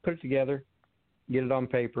put it together, get it on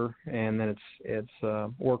paper, and then it's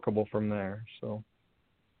workable from there. So,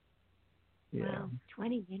 yeah. Wow,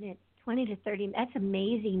 20 minutes, 20 to 30. That's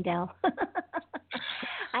amazing, Del.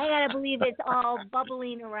 I gotta believe it's all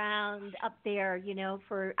bubbling around up there,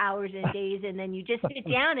 for hours and days, and then you just sit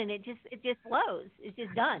down and it just flows. It's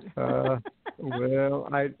just done. Well,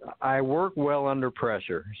 I work well under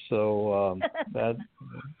pressure, so that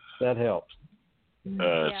helps.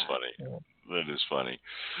 That's funny. That is funny.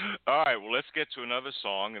 All right, well, let's get to another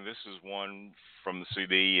song, and this is one from the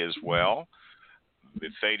CD as well. The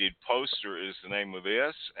Faded Poster is the name of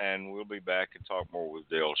this, and we'll be back and talk more with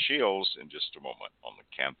Dale Shields in just a moment on the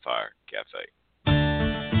Campfire Cafe.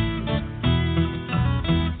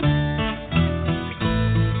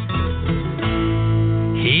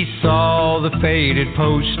 He saw the faded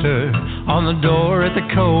poster on the door at the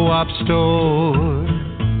co-op store.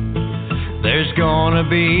 There's gonna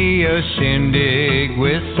be a shindig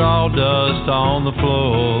with sawdust on the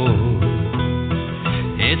floor.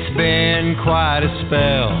 It's been quite a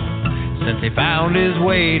spell since he found his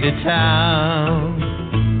way to town.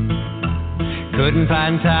 Couldn't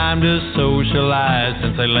find time to socialize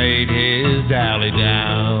since they laid his Dally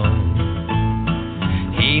down.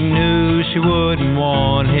 He knew she wouldn't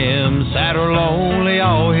want him, sad or lonely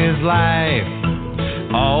all his life.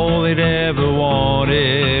 All they'd ever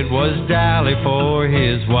wanted was Dally for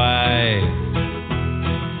his wife.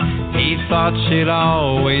 He thought she'd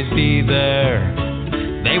always be there,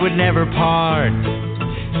 they would never part.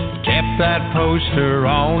 Kept that poster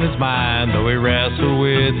on his mind, though he wrestled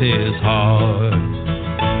with his heart.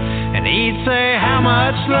 And he'd say, how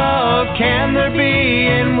much love can there be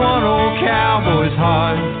in one old cowboy's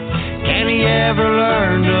heart? Can he ever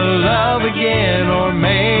learn to love again or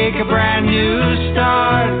make a brand new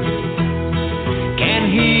start? Can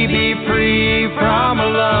he be free from a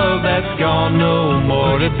love that's gone no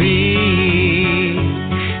more to be?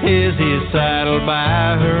 Is he saddled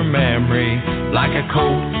by her memory like a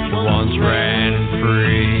colt that once ran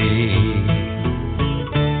free?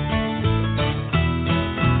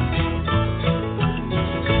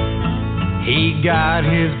 He He got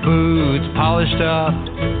his boots polished up,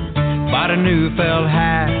 bought a new felt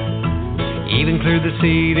hat, even cleared the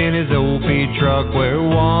seat in his old feed truck where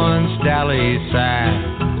once Dally sat.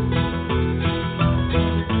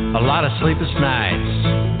 A lot of sleepless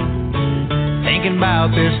nights, thinking about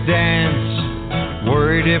this dance,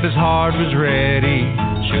 worried if his heart was ready,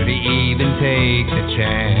 should he even take the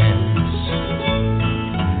chance?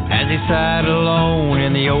 As he sat alone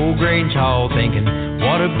in the old Grange Hall thinking,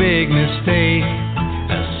 what a big mistake,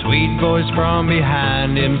 a sweet voice from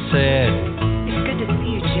behind him said, It's good to see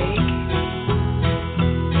you, Jake.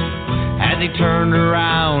 as he turned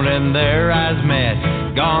around and their eyes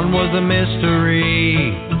met, gone was the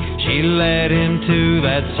mystery. She led him to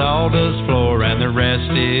that sawdust floor and the rest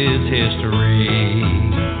is history.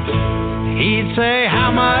 He'd say, how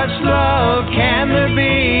much love can there be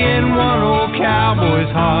in one old cowboy's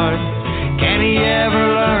heart? Can he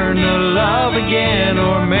ever learn to love again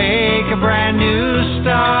or make a brand new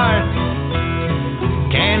start?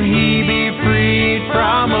 Can he be freed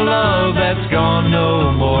from a love that's gone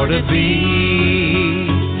no more to be?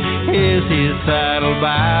 Is he saddled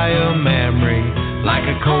by a memory like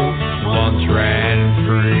a colt once ran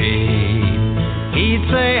free? He'd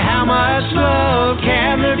say, how much love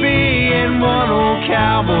can there be in one old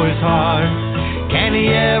cowboy's heart? Can he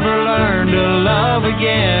ever learn to love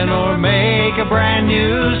again or make a brand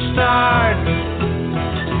new start?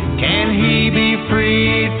 Can he be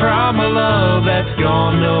freed from a love that's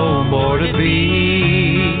gone no more to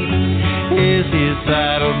be? Is he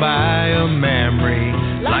saddled by a memory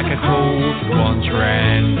like a colt once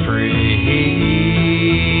ran free?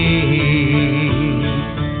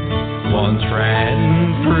 Once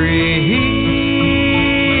ran free.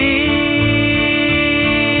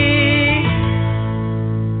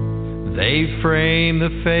 They framed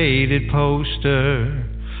the faded poster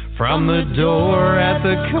from the door at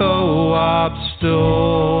the co-op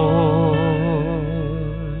store.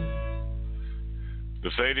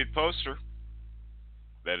 The faded poster.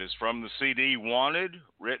 That is from the CD Wanted,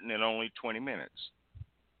 written in only 20 minutes.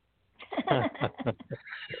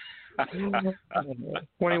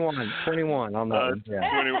 21 on that one.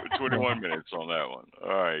 Yeah. 21 minutes on that one.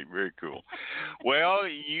 All right, very cool. Well,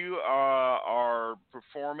 you are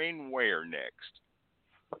performing where next?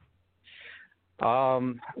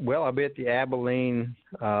 Well, I'll be at the Abilene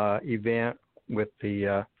event with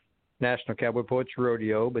the National Cowboy Poets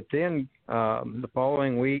Rodeo, but then the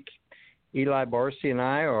following week, Eli Barcy and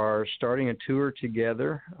I are starting a tour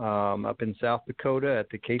together up in South Dakota at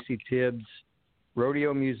the Casey Tibbs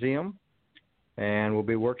Rodeo Museum, and we'll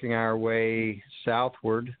be working our way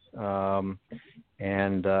southward, and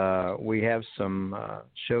we have some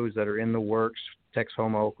shows that are in the works: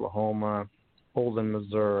 Texoma, Oklahoma, Holden,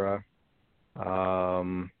 Missouri. We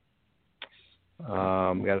got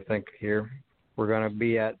to think here. We're going to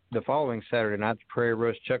be at the following Saturday night, the Prairie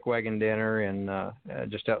Roast Chuck Wagon Dinner in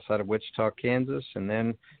just outside of Wichita, Kansas, and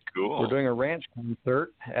then we're doing a ranch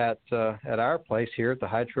concert at our place here at the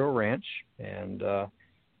High Trail Ranch, and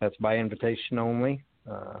that's by invitation only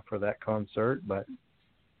for that concert. But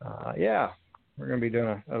yeah, we're going to be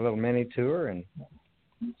doing a little mini tour, and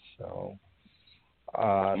so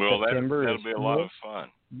September that'll be a lot of fun.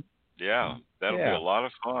 Yeah, that'll be a lot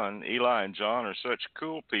of fun. Eli and John are such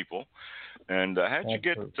cool people. And how'd you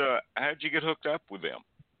get hooked up with them?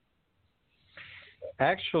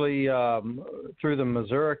 Actually, through the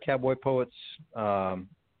Missouri Cowboy Poets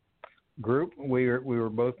group, we were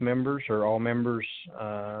both members, or all members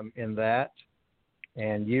in that.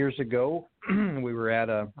 And years ago,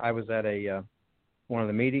 I was at one of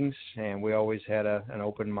the meetings, and we always had an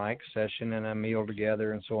open mic session and a meal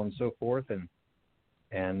together, and so on and so forth.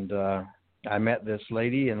 And I met this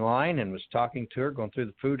lady in line and was talking to her, going through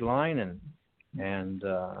the food line, and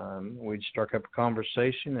we struck up a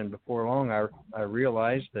conversation. And before long, I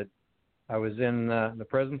realized that I was in the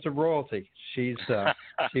presence of royalty. She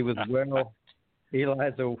was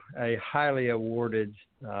Eli's a highly awarded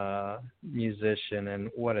musician, and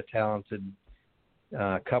what a talented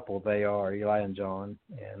couple they are, Eli and John.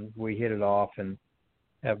 And we hit it off and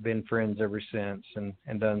have been friends ever since, and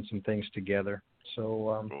done some things together.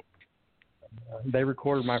 So they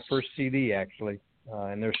recorded my first CD actually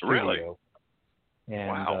in their studio. Really?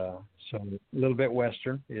 And so A Little Bit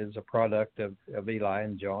Western is a product of Eli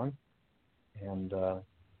and John, and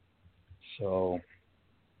so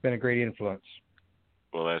been a great influence.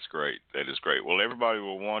 Well, that's great. That is great. Well, everybody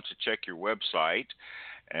will want to check your website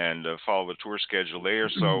and follow the tour schedule there.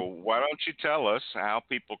 So why don't you tell us how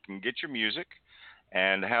people can get your music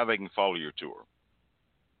and how they can follow your tour?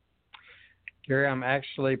 Gary, I'm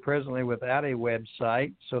actually presently without a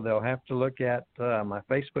website, so they'll have to look at my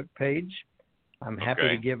Facebook page, I'm happy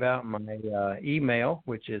to give out my email,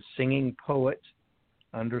 which is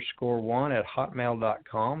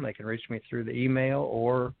singingpoet_1 They can reach me through the email,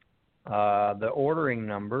 or the ordering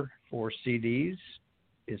number for CDs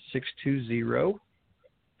is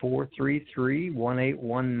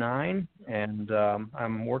 620-433-1819, and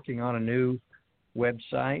I'm working on a new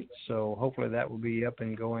website, so hopefully that will be up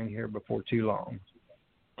and going here before too long.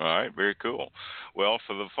 All right, very cool. Well,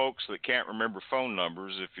 for the folks that can't remember phone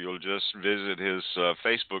numbers, if you'll just visit his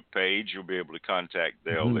Facebook page, you'll be able to contact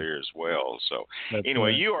Dale there as well. So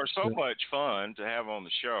anyway, you are so much fun to have on the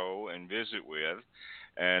show and visit with,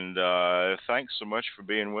 and thanks so much for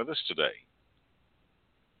being with us today.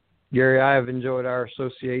 Gary, I have enjoyed our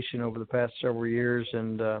association over the past several years,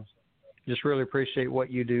 and just really appreciate what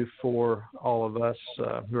you do for all of us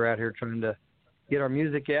who are out here trying to get our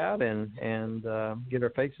music out and get our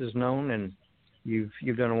faces known, and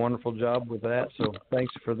you've done a wonderful job with that. So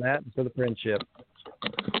thanks for that and for the friendship.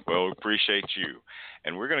 Well, we appreciate you.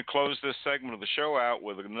 And we're going to close this segment of the show out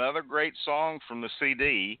with another great song from the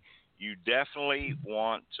CD you definitely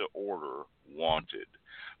want to order, Wanted.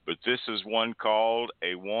 But this is one called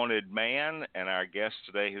A Wanted Man, and our guest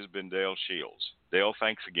today has been Dale Shields. Dale,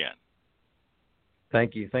 thanks again.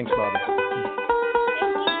 Thank you. Thanks, Bobby.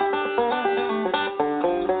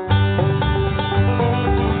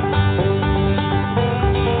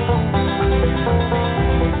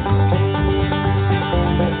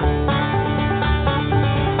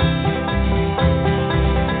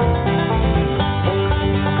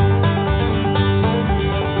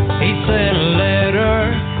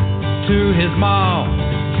 To his mom,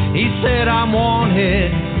 he said, I'm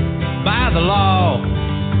wanted by the law.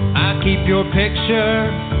 I keep your picture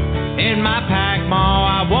in my pack,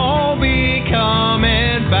 Ma. I won't be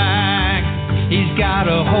coming back. He's got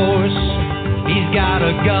a horse, he's got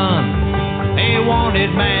a gun, a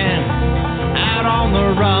wanted man out on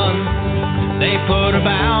the run. They put a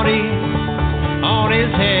bounty on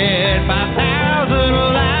his head, 5,000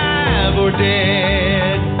 alive or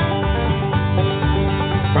dead.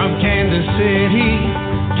 From Kansas City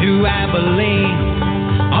to Abilene,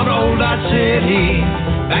 on Old Dodge City,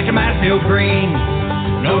 back to Mansfield Green.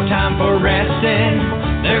 No time for resting,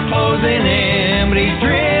 they're closing in, but he's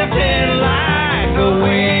drifting like the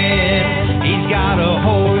wind. He's got a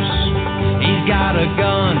horse, he's got a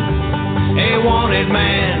gun, a wanted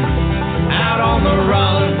man out on the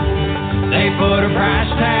run. They put a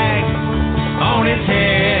price tag on his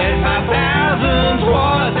head, 5,000's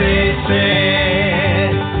what they said.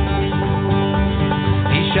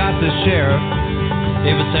 Shot the sheriff,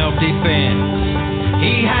 it was self-defense.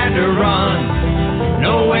 He had to run,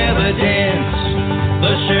 no evidence.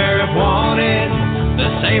 The sheriff wanted the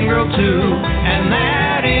same girl too, and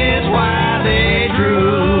that is why they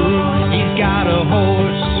drew. He's got a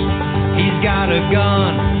horse, he's got a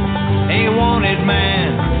gun, a wanted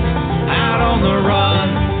man out on the run.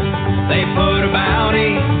 They put a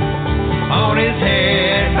bounty on his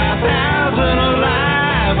head, 5,000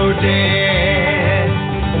 alive or dead.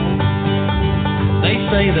 They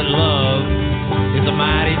say that love is a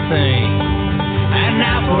mighty thing, and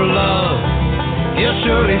now for love, he'll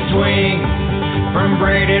surely swing from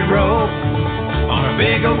braided rope on a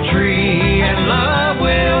big oak tree, and love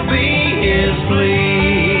will be his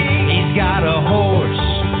plea. He's got a horse,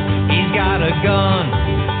 he's got a gun,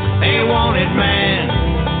 a wanted man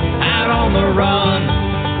out on the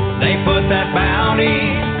run. They put that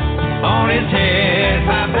bounty on his head,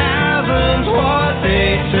 5,000's what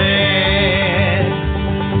they said.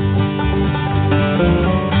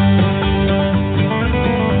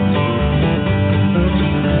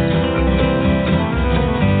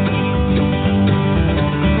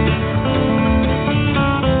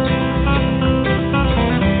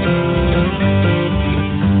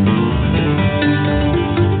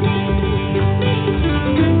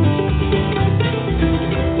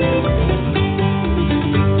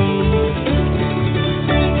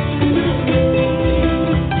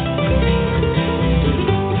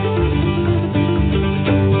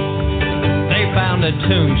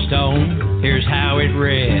 Tombstone, here's how it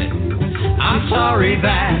read. I'm sorry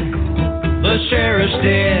that the sheriff's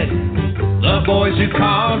dead. The boys who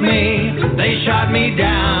called me, they shot me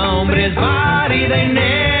down, but his body they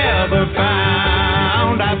never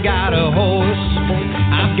found. I've got a horse,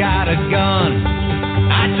 I've got a gun,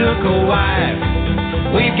 I took a wife,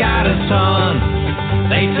 we've got a son.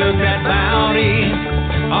 They took that bounty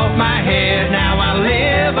off my head, now I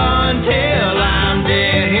live until I'm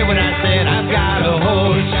dead. Hear what I said, I've got a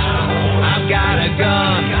horse, I've got a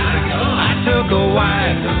gun, I took a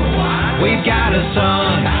wife, we've got a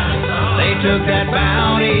son. They took that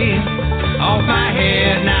bounty off my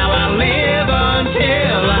head, now I live until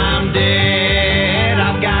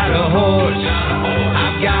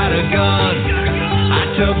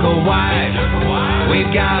took a wife,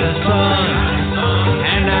 we've got a son,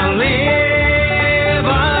 and I'll live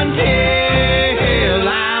until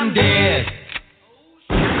I'm dead.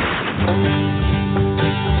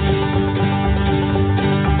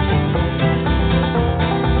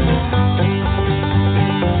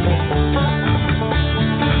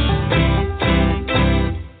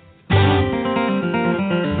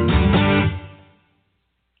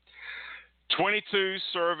 22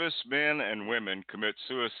 servicemen and women commit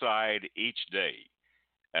suicide each day,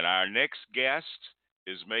 and our next guest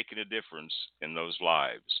is making a difference in those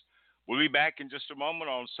lives. We'll be back in just a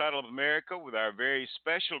moment on Saddle of America with our very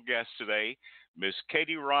special guest today, Miss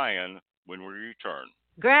Katie Ryan, when we return.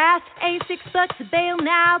 Grass ain't $6 a bale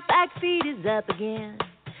now, back feet is up again.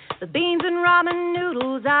 The beans and ramen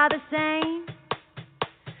noodles are the same.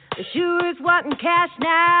 The shoer's wanting cash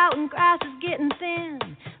now, and grass is getting thin.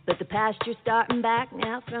 But the pasture's starting back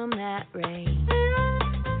now from that rain.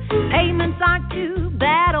 Payments aren't too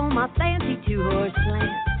bad on my fancy two-horse land.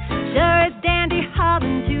 Sure as dandy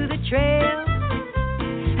hauling to the trail.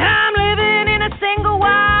 I'm living in a single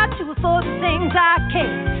wide to afford the things I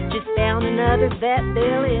can't. Just found another vet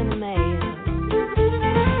bill in the mail.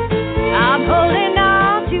 I'm holding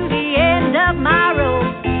on to the end of my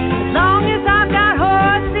rope. As long as I've got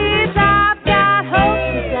horses, I've got hope.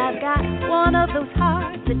 'Cause I've got one of those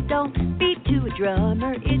hearts that don't beat to a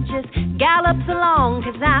drummer. It just gallops along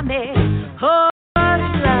 'cause I'm a horse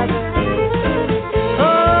lover.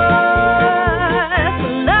 Horse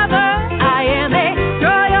lover. I am a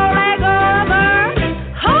throw your leg over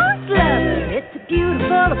horse lover. It's a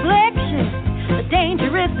beautiful affliction, a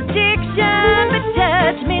dangerous addiction. But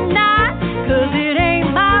touch me not, 'cause it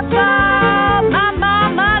ain't my fault. My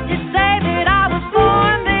mama did say that I was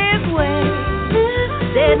born this way.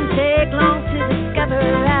 Didn't take long to discover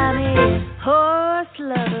I'm a horse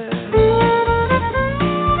lover.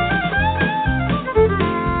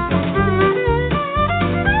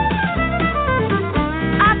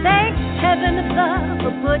 I thank heaven above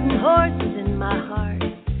for putting horses in my heart.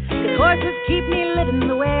 'Cause horses keep me living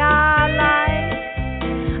the way I like.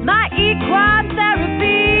 My equine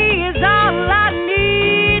therapy is all I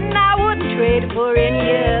need, and I wouldn't trade it for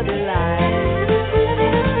any other life.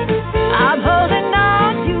 I'm holding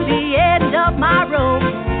on to the end of my rope.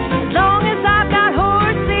 As long as I've got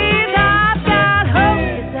horses, I've got hope.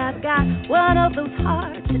 'Cause I've got one of those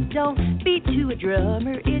hearts that don't beat to a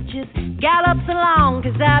drummer. It just gallops along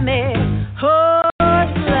 'cause I'm a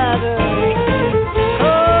horse lover.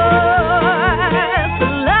 Horse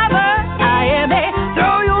lover. I am a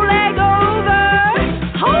throw your leg over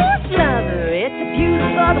horse lover. It's a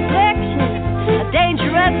beautiful affliction, a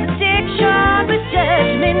dangerous addiction. But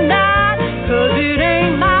judge me not, 'cause it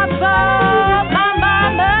ain't my fault. My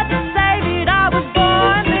mama decided I was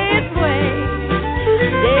born this way.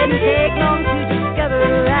 Didn't take long to discover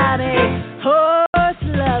I'm a horse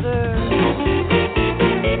lover.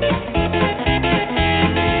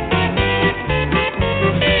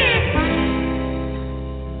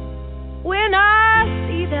 When I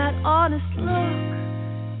see that honest look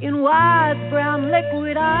in wise brown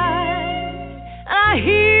liquid eyes, I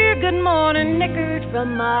hear good morning nickered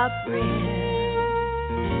from my friend.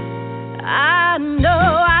 I know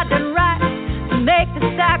I done right to make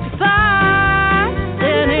the sacrifice,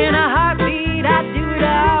 and in a heartbeat I'd do it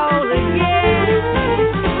all again.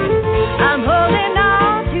 I'm holding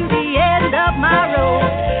on to the end of my rope.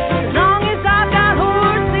 As long as I've got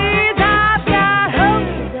horses, I've got hope.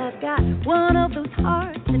 'Cause I've got one of those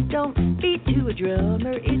hearts that don't beat to a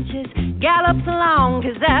drummer. It just gallops along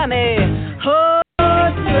 'cause I'm a horse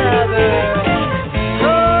lover.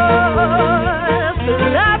 Horse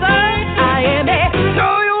lover. I am a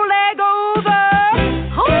throw your leg over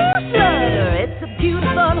horse lover. It's a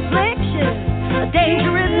beautiful affliction, a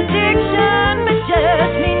dangerous addiction. But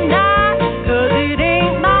judge me not, 'cause it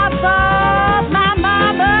ain't my fault. My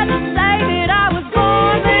mama decided I was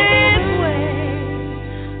born this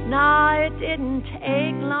way. Nah, it didn't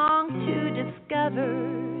take long to discover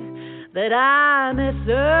that I'm a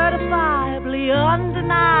certifiably,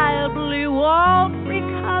 undeniably won't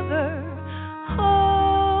recover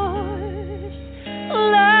horse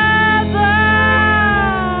lover.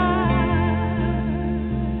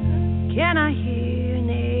 Can I hear an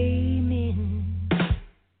amen?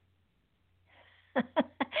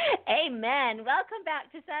 Amen. Welcome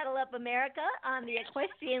back to Saddle Up America on the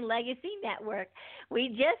Equestrian Legacy Network. We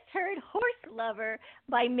just heard Horse Lover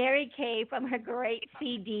by Mary Kay from her great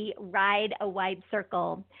CD, Ride a Wide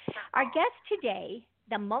Circle. Our guest today,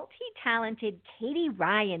 the multi-talented Katie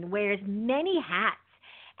Ryan, wears many hats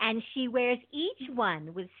and she wears each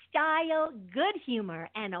one with style, good humor,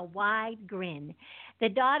 and a wide grin. The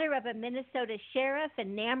daughter of a Minnesota sheriff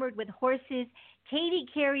enamored with horses, Katie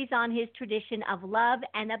carries on his tradition of love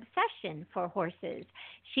and obsession for horses.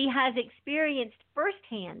 She has experienced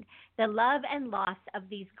firsthand the love and loss of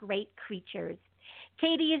these great creatures.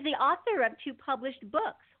 Katie is the author of 2 published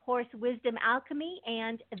books, Horse Wisdom Alchemy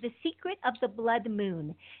and The Secret of the Blood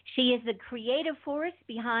Moon. She is the creative force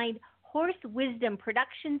behind Horse Wisdom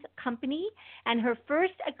Productions Company and her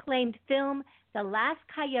first acclaimed film, The Last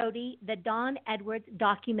Coyote, the Dawn Edwards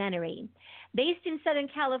documentary. Based in Southern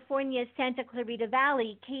California's Santa Clarita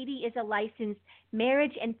Valley, Katie is a licensed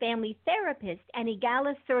marriage and family therapist and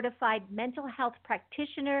EGALA certified mental health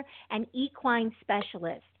practitioner and equine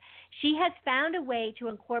specialist. She has found a way to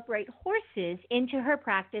incorporate horses into her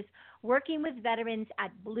practice, working with veterans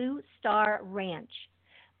at Blue Star Ranch.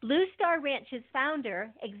 Blue Star Ranch's founder,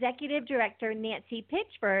 executive director Nancy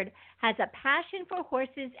Pitchford, has a passion for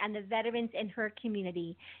horses and the veterans in her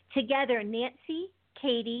community. Together, Nancy,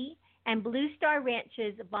 Katie, and Blue Star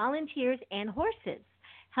Ranch's volunteers and horses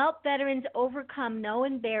help veterans overcome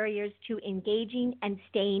known barriers to engaging and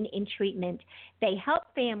staying in treatment. They help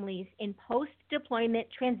families in post-deployment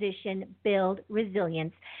transition build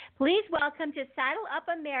resilience. Please welcome to Saddle Up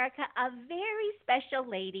America a very special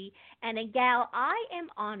lady and a gal I am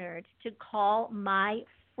honored to call my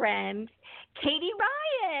friend, Katie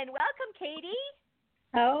Ryan. Welcome, Katie.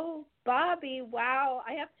 Oh, Bobbi, wow,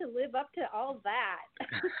 I have to live up to all that.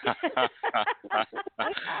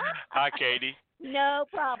 Hi, Katie. No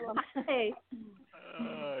problem. Hey.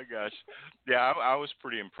 Oh, gosh. Yeah, I was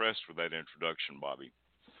pretty impressed with that introduction, Bobbi.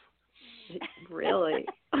 Really?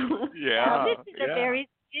 Yeah. Well,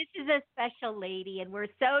 this is a special lady, and we're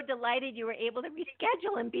so delighted you were able to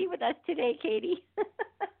reschedule and be with us today, Katie.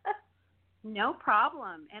 No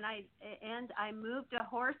problem. And I moved a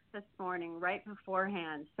horse this morning right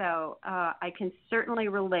beforehand, so I can certainly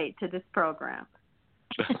relate to this program.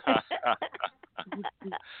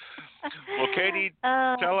 Well, Katie,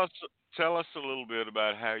 tell us a little bit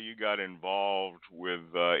about how you got involved with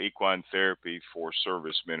equine therapy for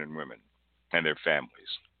servicemen and women and their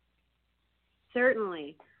families.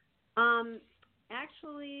 Certainly.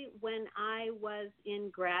 Actually, when I was in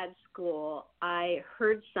grad school, I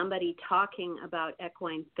heard somebody talking about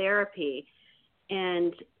equine therapy,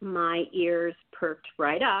 and my ears perked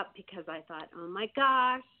right up because I thought, oh my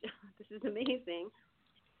gosh, this is amazing.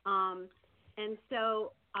 And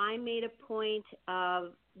so I made a point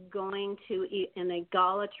of going to an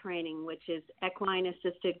EGALA training, which is Equine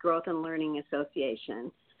Assisted Growth and Learning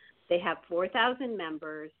Association. They have 4,000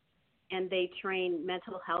 members, and they train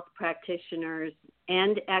mental health practitioners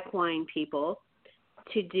and equine people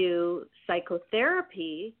to do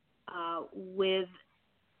psychotherapy with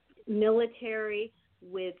military,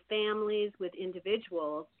 with families, with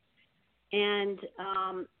individuals. And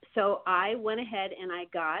so I went ahead and I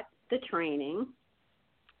got the training,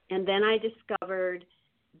 and then I discovered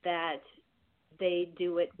that they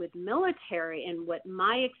do it with military, and what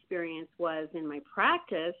my experience was in my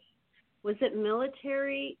practice was that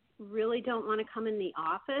military really don't want to come in the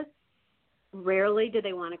office. Rarely do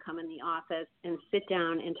they want to come in the office and sit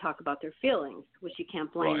down and talk about their feelings, which you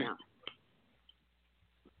can't blame them.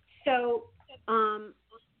 So,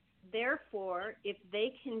 therefore, if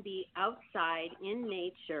they can be outside in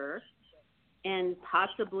nature and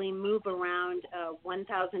possibly move around a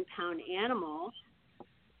 1,000-pound animal,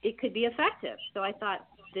 it could be effective. So I thought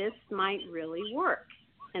this might really work.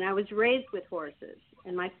 And I was raised with horses,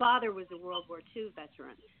 and my father was a World War II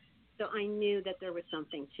veteran. So I knew that there was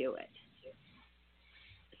something to it.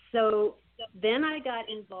 So then I got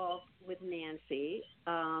involved with Nancy,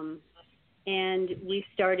 and we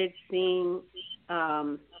started seeing,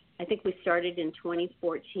 I think we started in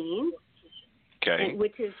 2014. Okay. And,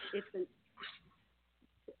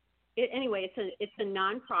 it's a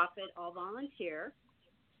nonprofit, all volunteer,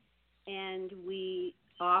 and we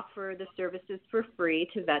offer the services for free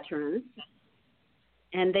to veterans,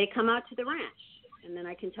 and they come out to the ranch, and then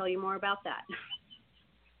I can tell you more about that.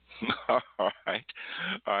 All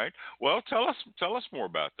right. Well, tell us more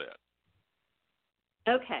about that.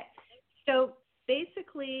 Okay. So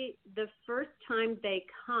basically, the first time they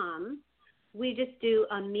come, we just do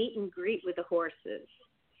a meet and greet with the horses.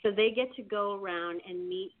 So they get to go around and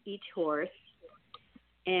meet each horse.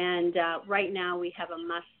 And right now we have a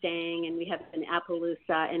Mustang, and we have an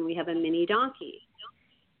Appaloosa, and we have a mini donkey.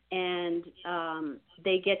 And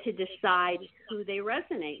they get to decide who they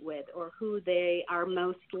resonate with, or who they are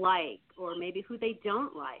most like, or maybe who they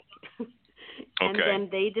don't like. And then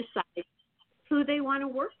they decide who they want to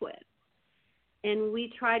work with. And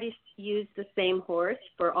we try to use the same horse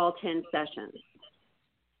for all 10 sessions.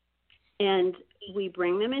 And we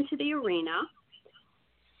bring them into the arena,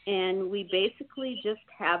 and we basically just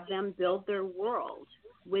have them build their world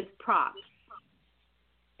with props.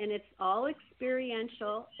 And it's all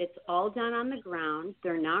experiential. It's all done on the ground.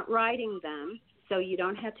 They're not riding them, so you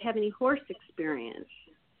don't have to have any horse experience.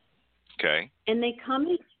 Okay. And they come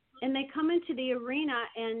into the arena,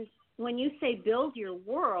 and when you say build your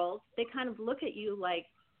world, they kind of look at you like,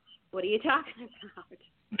 what are you talking about?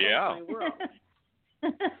 Yeah. My world.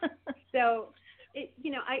 So,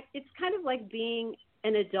 it's kind of like being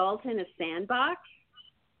an adult in a sandbox,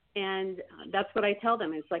 and that's what I tell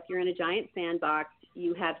them. It's like you're in a giant sandbox,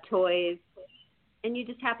 you have toys, and you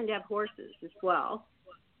just happen to have horses as well.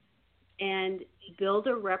 And build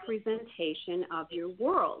a representation of your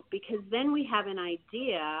world, because then we have an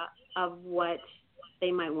idea of what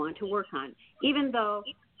they might want to work on. Even though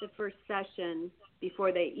the first session,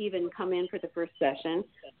 before they even come in for the first session,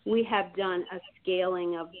 we have done a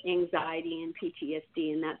scaling of anxiety and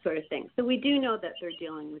PTSD and that sort of thing. So we do know that they're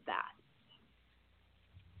dealing with that.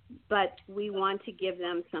 But we want to give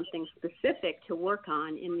them something specific to work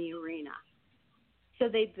on in the arena. So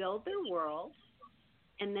they build their world,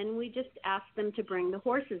 and then we just ask them to bring the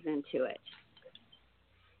horses into it.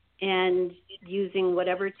 And using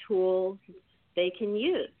whatever tools they can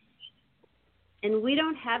use. And we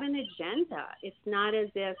don't have an agenda. It's not as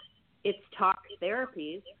if it's talk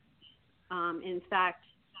therapies. In fact,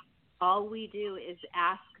 all we do is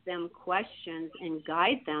ask them questions and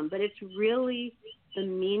guide them, but it's really the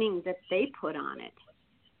meaning that they put on it.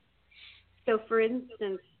 So, for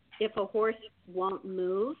instance, if a horse won't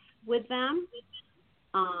move with them,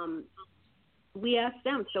 we ask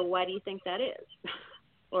them, so why do you think that is?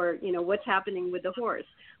 Or, what's happening with the horse?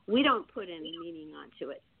 We don't put any meaning onto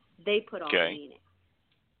it. They put all the meaning.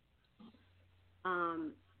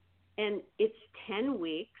 And it's 10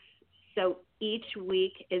 weeks, so each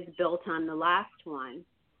week is built on the last one.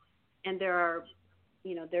 And there are,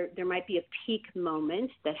 there might be a peak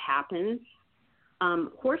moment that happens.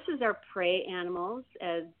 Horses are prey animals,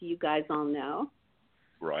 as you guys all know.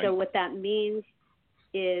 Right. So what that means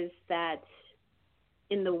is that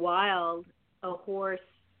in the wild, a horse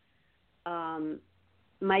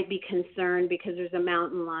might be concerned because there's a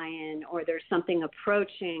mountain lion or there's something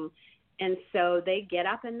approaching, and so they get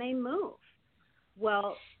up and they move.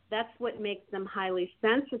 Well, that's what makes them highly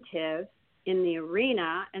sensitive in the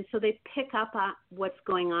arena, and so they pick up on what's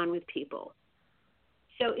going on with people.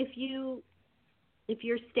 So if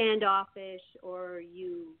you're standoffish, or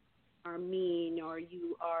you are mean, or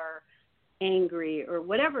you are angry, or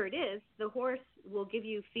whatever it is, the horse will give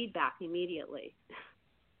you feedback immediately.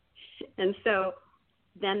 And so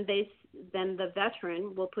then the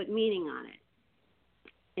veteran will put meaning on it.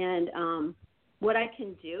 And what I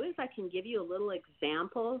can do is I can give you a little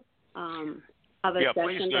example of a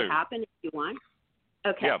session that happened if you want.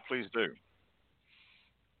 Okay. Yeah, please do.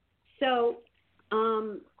 So,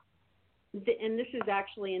 and this is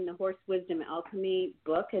actually in the Horse Wisdom Alchemy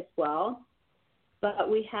book as well, but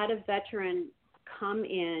we had a veteran come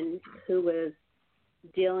in who was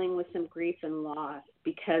dealing with some grief and loss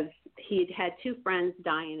because he'd had 2 friends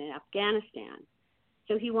die in Afghanistan.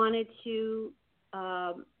 So he wanted to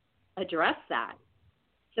address that.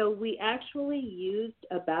 So we actually used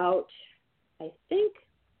about, I think,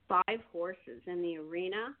 5 horses in the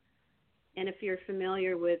arena. And if you're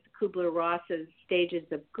familiar with Kubler-Ross's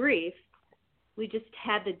stages of grief, we just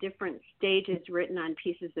had the different stages written on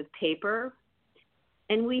pieces of paper.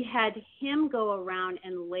 And we had him go around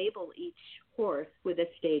and label each horse with a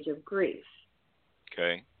stage of grief.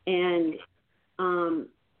 Okay. And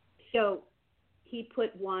so he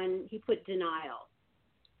put denial,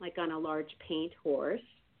 like on a large paint horse.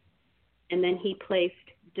 And then he placed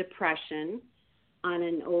depression on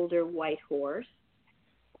an older white horse.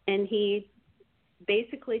 And he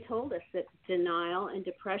basically told us that denial and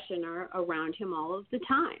depression are around him all of the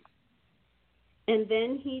time. And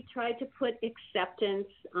then he tried to put acceptance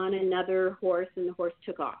on another horse, and the horse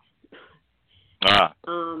took off.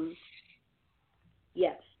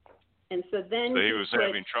 Yes. And so then he was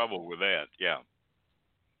having trouble with that, yeah.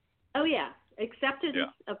 Oh, yeah. Acceptance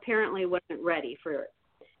apparently wasn't ready for it.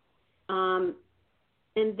 And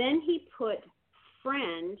then he put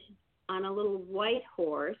friend on a little white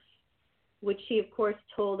horse, which he, of course,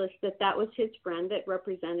 told us that was his friend that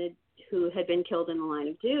represented who had been killed in the line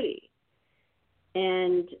of duty.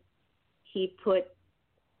 And he put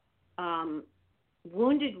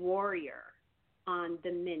wounded warrior on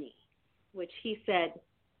the mini, which he said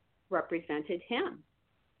represented him.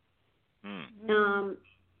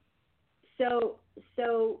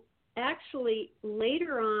 So actually,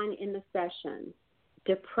 later on in the session,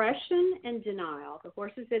 depression and denial, the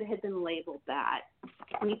horses that had been labeled that,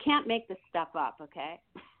 and you can't make this stuff up, okay?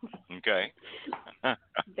 Okay.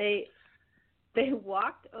 They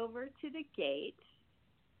walked over to the gate,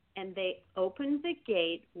 and they opened the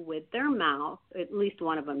gate with their mouth, at least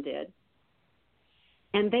one of them did,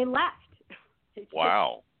 and they left. They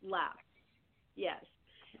Wow. left. Yes.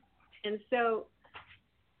 And so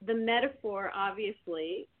the metaphor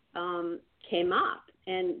obviously came up,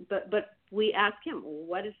 but we asked him, well,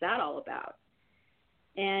 what is that all about?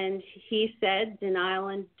 And he said denial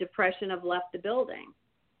and depression have left the building.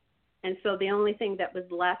 And so the only thing that was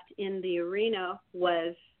left in the arena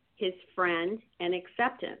was his friend and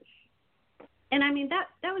acceptance. And I mean, that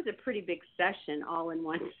was a pretty big session, all in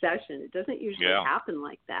one session. It doesn't usually happen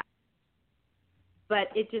like that. But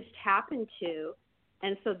it just happened to.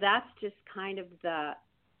 And so that's just kind of the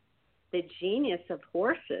genius of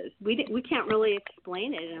horses. We can't really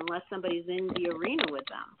explain it unless somebody's in the arena with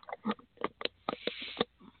them.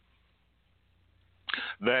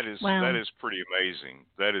 That is pretty amazing.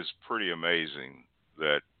 That is pretty amazing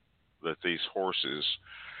that these horses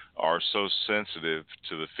are so sensitive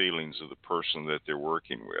to the feelings of the person that they're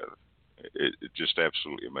working with. It's just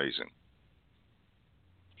absolutely amazing.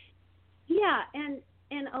 Yeah, and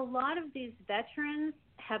a lot of these veterans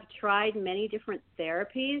have tried many different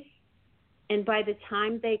therapies, and by the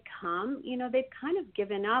time they come, they've kind of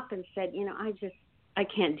given up and said, I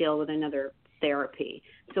can't deal with another therapy.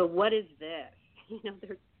 So what is this?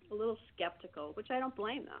 They're a little skeptical, which I don't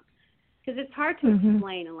blame them, because it's hard to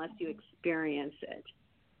explain unless you experience it.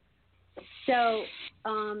 So,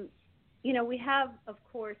 we have, of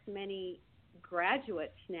course, many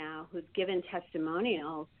graduates now who've given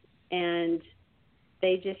testimonials, and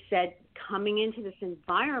they just said coming into this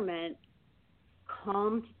environment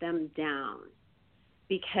calmed them down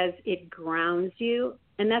because it grounds you.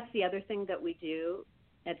 And that's the other thing that we do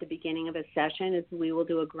at the beginning of a session is we will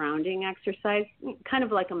do a grounding exercise, kind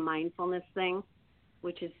of like a mindfulness thing,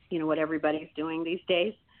 which is, what everybody's doing these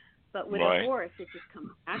days. But with a horse, it just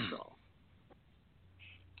comes natural.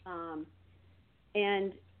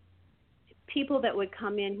 And people that would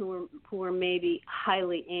come in who were maybe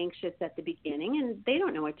highly anxious at the beginning and they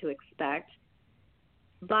don't know what to expect,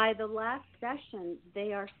 by the last session,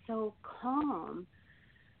 they are so calm.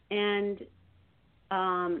 And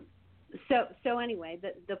so anyway,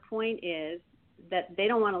 the point is that they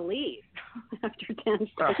don't want to leave after 10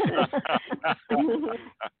 sessions. And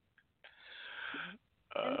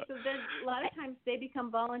so then a lot of times they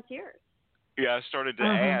become volunteers. Yeah, I started to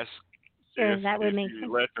ask if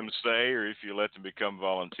you let them stay or if you let them become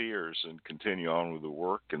volunteers and continue on with the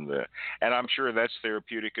work, and I'm sure that's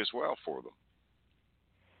therapeutic as well for them.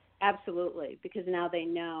 Absolutely, because now they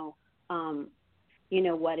know,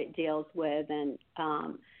 what it deals with, and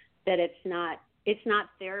that it's not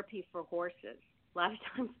therapy for horses. A lot of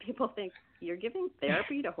times people think, you're giving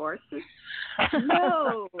therapy to horses?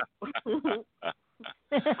 No.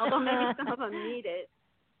 Although maybe some of them need it.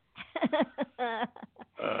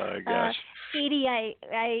 Gosh. Katie,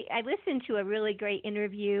 I listened to a really great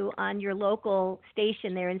interview on your local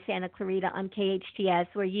station there in Santa Clarita on KHTS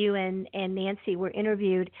where you and Nancy were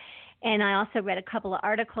interviewed. And I also read a couple of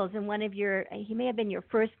articles, and he may have been your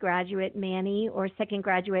first graduate, Manny, or second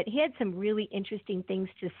graduate. He had some really interesting things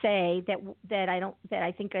to say that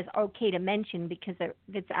I think is okay to mention because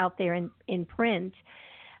it's out there in print.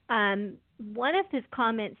 One of his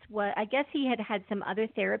comments was, I guess he had some other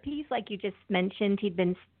therapies, like you just mentioned. He'd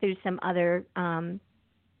been through some other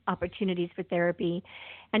opportunities for therapy.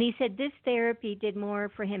 And he said this therapy did more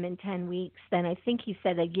for him in 10 weeks than I think he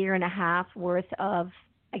said a year and a half worth of,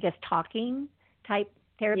 I guess, talking type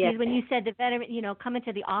therapies. Yes. When you said the veteran, come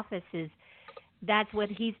into the offices, that's what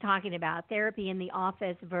he's talking about, therapy in the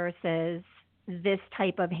office versus this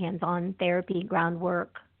type of hands-on therapy,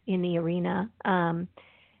 groundwork in the arena.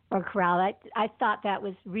 Or corral. I thought that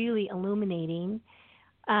was really illuminating.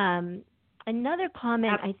 Another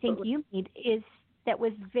comment I think you made is that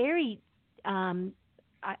was very,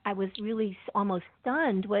 I was really almost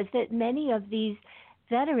stunned, was that many of these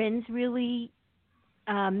veterans really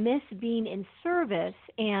miss being in service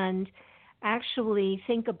and actually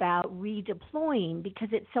think about redeploying because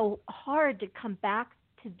it's so hard to come back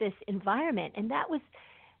to this environment. And that was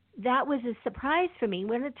a surprise for me.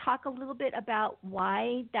 Want to talk a little bit about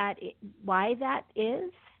why that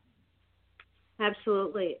is?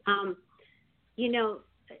 Absolutely. I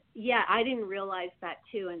didn't realize that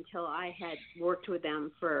too until I had worked with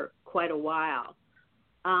them for quite a while.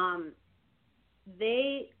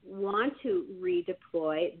 They want to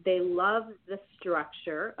redeploy. They love the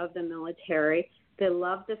structure of the military. They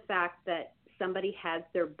love the fact that somebody has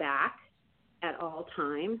their back at all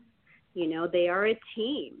times. You know, they are a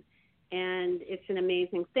team, and it's an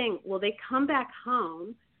amazing thing. Well, they come back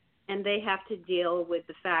home, and they have to deal with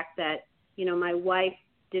the fact that, you know, my wife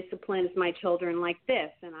disciplines my children like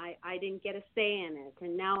this, and I didn't get a say in it,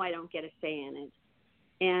 and now I don't get a say in it.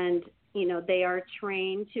 And, you know, they are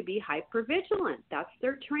trained to be hypervigilant. That's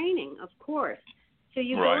their training, of course. So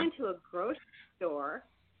you go into a grocery store,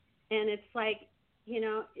 and it's like, you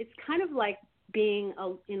know, it's kind of like being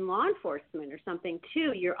in law enforcement or something,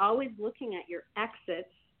 too. You're always looking at your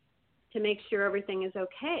exits to make sure everything is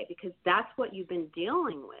okay, because that's what you've been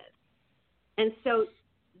dealing with. And so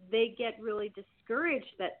they get really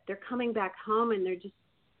discouraged that they're coming back home and they're just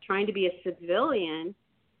trying to be a civilian,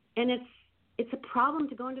 and it's a problem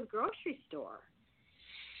to go into the grocery store.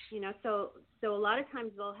 You know, so a lot of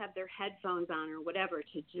times they'll have their headphones on or whatever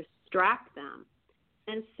to distract them.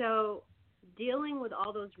 And so dealing with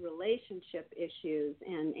all those relationship issues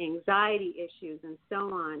and anxiety issues and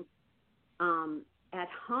so on at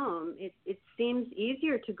home, it seems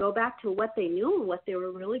easier to go back to what they knew and what they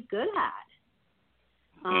were really good at.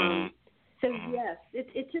 So, yes,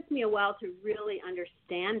 it took me a while to really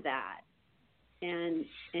understand that. And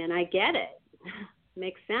I get it.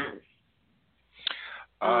 Makes sense.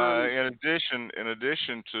 In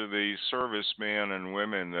addition to the servicemen and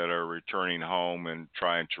women that are returning home and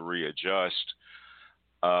trying to readjust,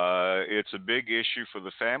 it's a big issue for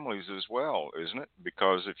the families as well, isn't it?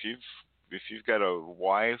 Because if you've got a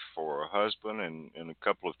wife or a husband and a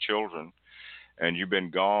couple of children, and you've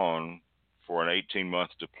been gone for an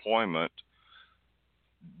 18-month deployment,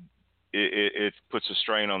 it puts a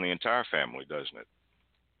strain on the entire family, doesn't it?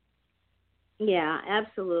 Yeah,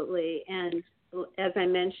 absolutely. And as I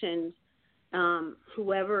mentioned,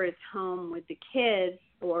 whoever is home with the kids,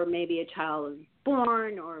 or maybe a child was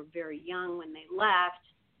born or very young when they left,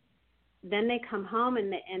 then they come home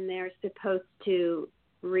and they're supposed to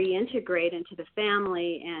reintegrate into the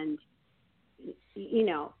family and, you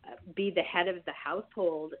know, be the head of the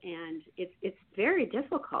household. And it's very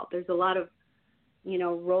difficult. There's a lot of, you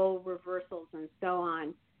know, role reversals and so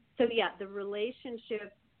on. So, yeah, the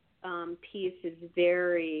relationship piece is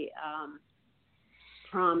very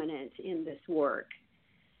prominent in this work.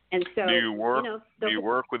 And so, do you work? You know, do you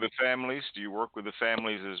work with the families? Do you work with the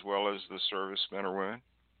families as well as the servicemen or women?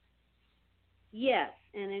 Yes,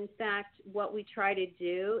 and in fact, what we try to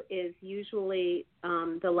do is usually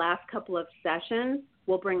the last couple of sessions,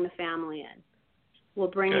 we'll bring the family in. We'll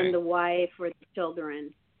bring in the wife or the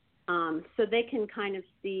children, so they can kind of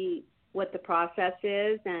see what the process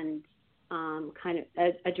is and kind of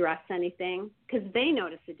address anything, because they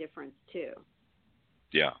notice a difference too.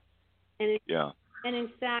 Yeah. And in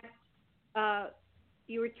fact,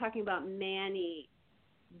 you were talking about Manny,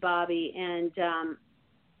 Bobbi, and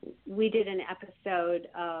we did an episode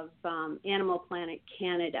of Animal Planet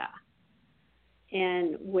Canada,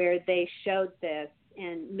 and where they showed this,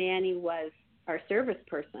 and Manny was our service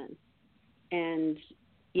person, and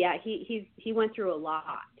yeah, he went through a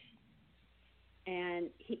lot, and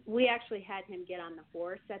we actually had him get on the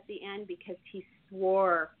horse at the end because he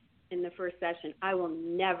swore in the first session, "I will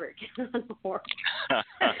never get on the horse."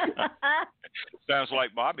 Sounds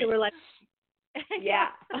like Bobbi. So we're like, yeah.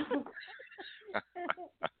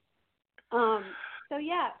 So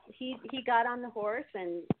yeah, he got on the horse,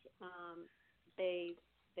 and they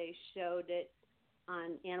showed it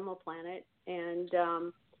on Animal Planet, and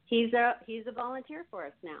he's a volunteer for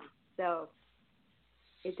us now. So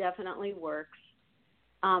it definitely works.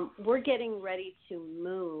 We're getting ready to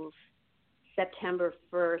move September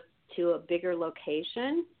 1st to a bigger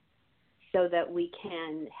location so that we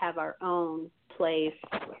can have our own place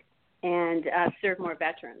and serve more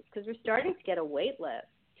veterans, because we're starting to get a wait list,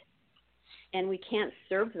 and we can't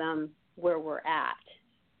serve them where we're at.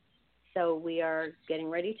 So we are getting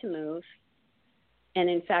ready to move. And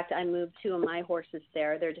in fact, I moved 2 of my horses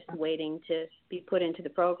there. They're just waiting to be put into the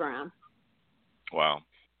program. Wow.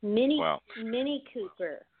 Minnie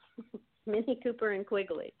Cooper. Minnie Cooper and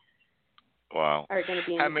Quigley. Wow. Are going to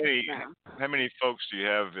be in the program. How many folks do you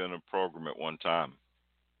have in a program at one time?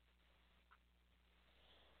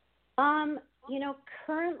 You know,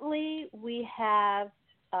 currently we have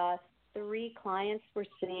 3 clients we're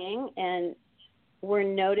seeing, and we're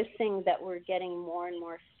noticing that we're getting more and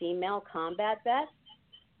more female combat vets.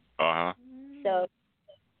 Uh-huh. So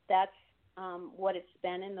that's what it's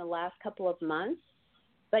been in the last couple of months.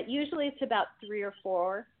 But usually it's about 3 or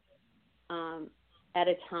 4 at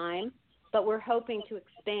a time. But we're hoping to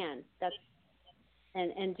expand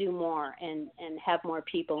and do more and have more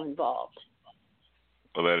people involved.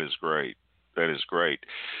 Well, that is great. That is great.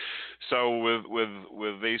 So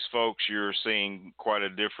with these folks, you're seeing quite a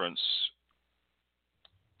difference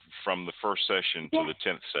from the first session to the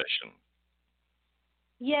 10th session.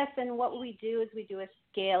 Yes, and what we do is we do a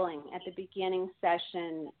scaling at the beginning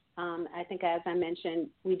session. I think, as I mentioned,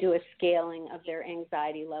 we do a scaling of their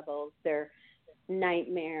anxiety levels, their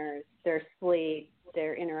nightmares, their sleep,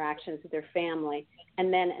 their interactions with their family.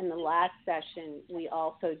 And then in the last session, we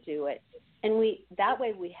also do it. And that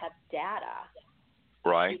way we have data.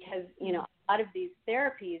 Right. Because, you know, a lot of these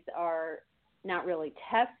therapies are not really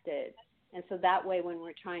tested. And so that way when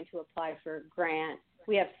we're trying to apply for a grant,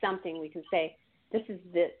 we have something we can say, this is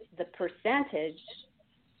the percentage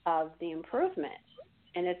of the improvement,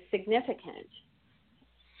 and it's significant.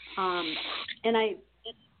 And I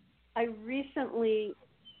recently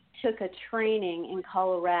took a training in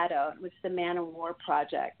Colorado. It was the Man of War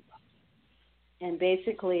Project. And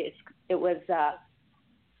basically it was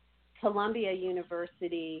Columbia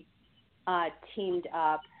University teamed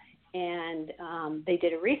up, and they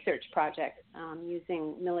did a research project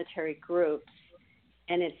using military groups.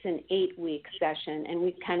 And it's an 8-week session, and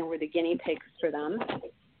we kind of were the guinea pigs for them,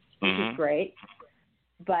 which is great.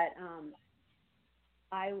 But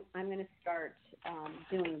I'm going to start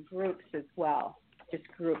doing groups as well, just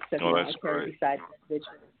groups of military besides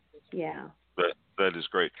individuals. Yeah. That is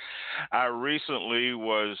great. I recently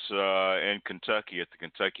was in Kentucky at the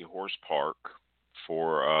Kentucky Horse Park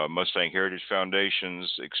for Mustang Heritage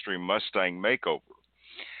Foundation's Extreme Mustang Makeover,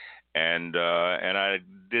 and I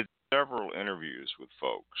did several interviews with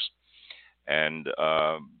folks. And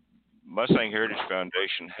Mustang Heritage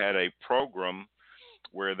Foundation had a program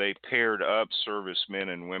where they paired up servicemen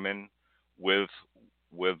and women with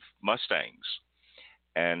Mustangs.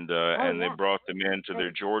 And they brought them into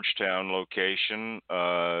their Georgetown location.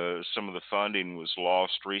 Some of the funding was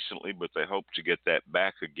lost recently, but they hope to get that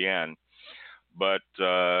back again. But 2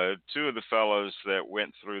 of the fellows that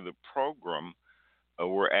went through the program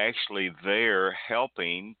were actually there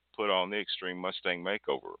helping put on the Extreme Mustang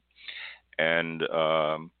Makeover. And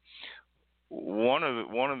one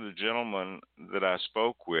of the gentlemen that I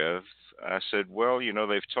spoke with, I said, well, you know,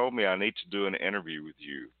 they've told me I need to do an interview with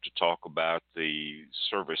you to talk about the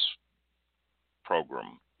service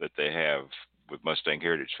program that they have with Mustang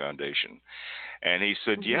Heritage Foundation. And he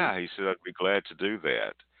said, yeah, he said, I'd be glad to do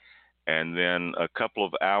that. And then a couple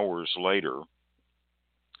of hours later,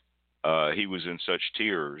 he was in such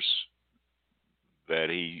tears that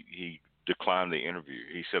he declined the interview.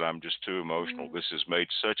 He said, I'm just too emotional. This has made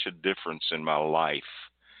such a difference in my life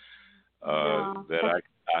that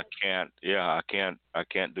I can't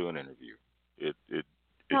do an interview. It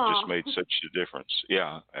just made such a difference.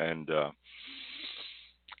 Yeah. And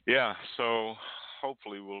so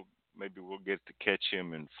hopefully we'll get to catch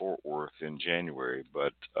him in Fort Worth in January.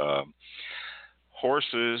 But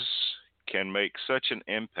horses can make such an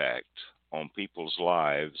impact on people's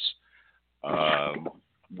lives,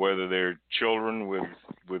 whether they're children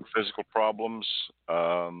with physical problems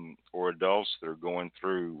or adults that are going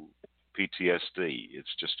through PTSD.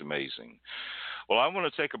 It's just amazing. Well, I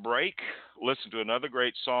want to take a break, listen to another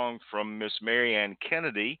great song from Miss Mary Ann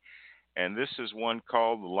Kennedy, and this is one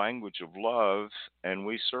called The Language of Love, and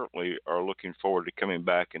we certainly are looking forward to coming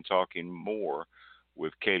back and talking more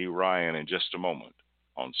with Katie Ryan in just a moment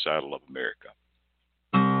on Saddle of America.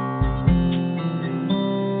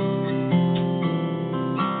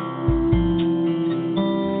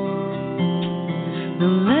 The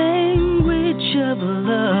language of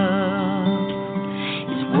love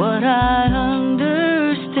is what I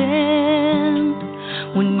understand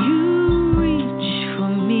when you reach for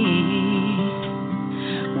me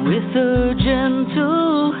with a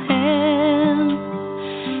gentle hand.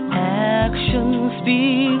 Actions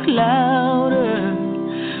speak louder,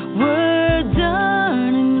 words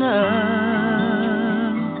aren't enough.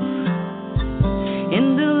 In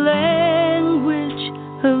the language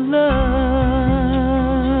of love,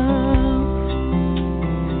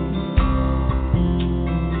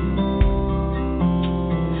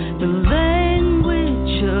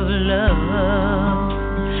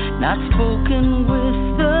 not spoken with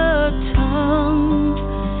the tongue,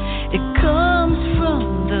 it comes from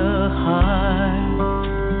the heart,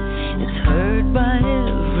 it's heard by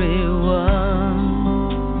everyone,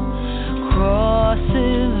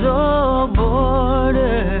 crosses all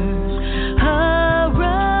borders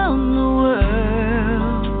around the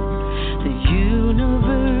world, the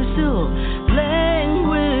universal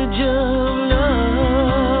language of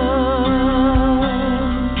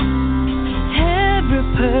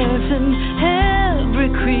person, every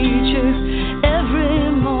creature,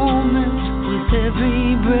 every moment, with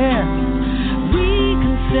every breath, we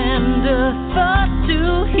can send a thought to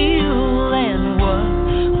heal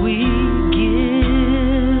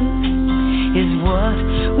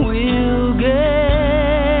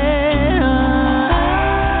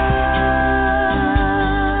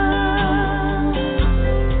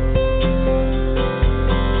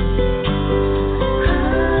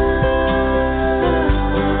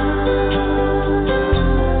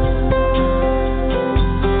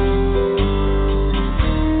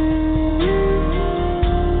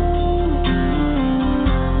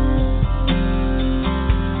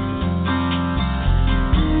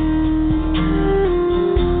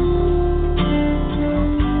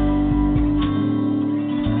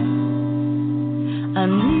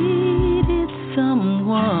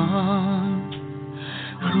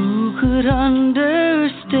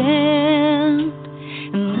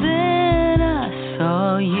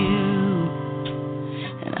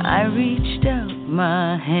I reached out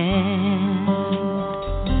my hand.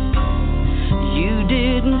 You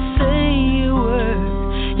didn't say a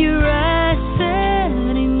word, your eyes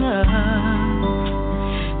said enough,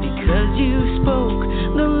 because you spoke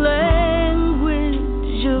the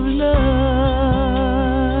language of love.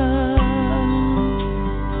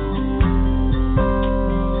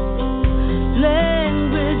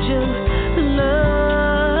 Language of love.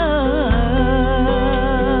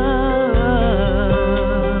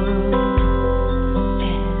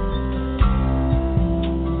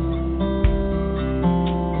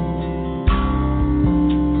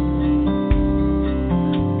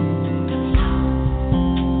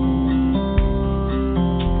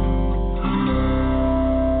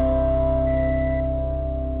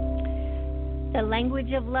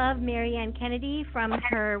 Language of Love, Marianne Kennedy, from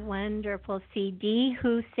her wonderful CD,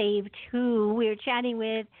 Who Saved Who. We were chatting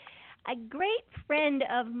with a great friend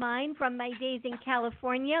of mine from my days in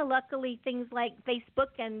California. Luckily, things like Facebook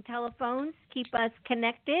and telephones keep us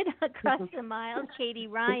connected across the miles. Katie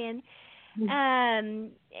Ryan.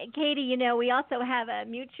 Katie, you know, we also have a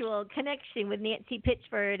mutual connection with Nancy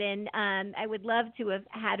Pitchford, and I would love to have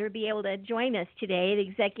had her be able to join us today, the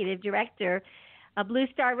executive director of Blue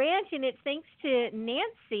Star Ranch, and it's thanks to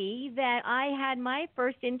Nancy that I had my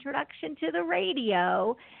first introduction to the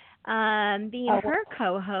radio, being her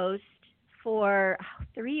co-host for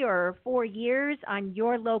 3 or 4 years on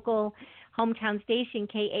your local hometown station,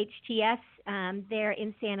 KHTS, there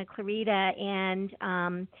in Santa Clarita, and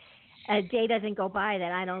a day doesn't go by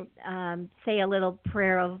that I don't say a little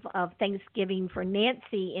prayer of Thanksgiving for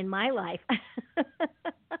Nancy in my life.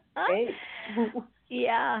 Great.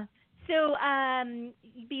 Yeah. So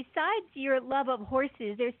besides your love of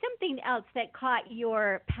horses, there's something else that caught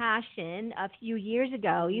your passion a few years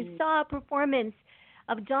ago. You saw a performance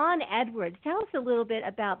of Don Edwards. Tell us a little bit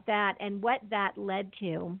about that and what that led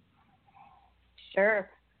to. Sure.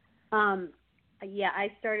 I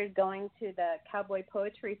started going to the Cowboy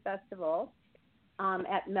Poetry Festival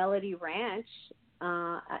at Melody Ranch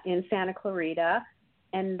in Santa Clarita.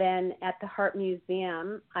 And then at the Heart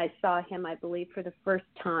Museum, I saw him, I believe, for the first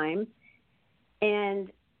time.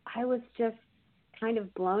 And I was just kind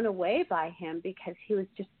of blown away by him because he was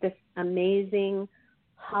just this amazing,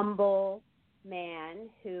 humble man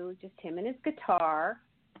who just him and his guitar.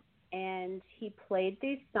 And he played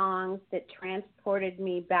these songs that transported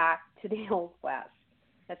me back to the Old West.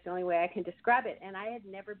 That's the only way I can describe it. And I had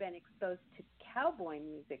never been exposed to cowboy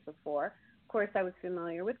music before. Of course, I was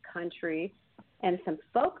familiar with country and some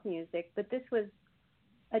folk music, but this was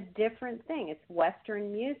a different thing. It's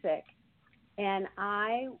Western music. And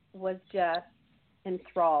I was just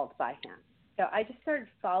enthralled by him. So I just started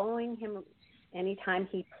following him anytime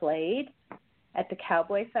he played at the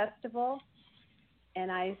Cowboy Festival.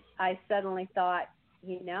 And I suddenly thought,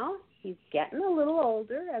 you know, he's getting a little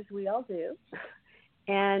older, as we all do.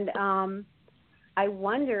 And I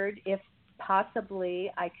wondered if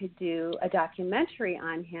possibly I could do a documentary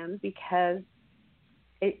on him because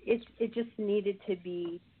it just needed to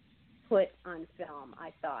be put on film,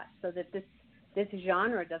 I thought, so that this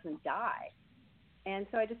genre doesn't die. And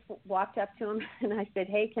so I just walked up to him and I said,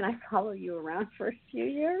 hey, can I follow you around for a few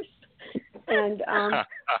years? And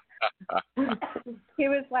he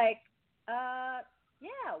was like,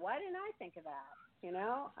 yeah, why didn't I think of that? You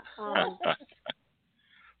know?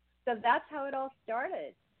 So that's how it all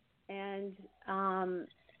started. And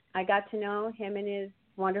I got to know him and his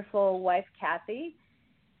wonderful wife, Kathy,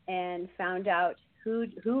 and found out who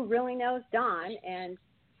really knows Don. And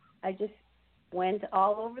I just went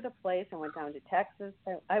all over the place. I went down to Texas.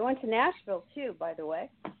 I went to Nashville, too, by the way.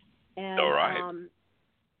 And all right.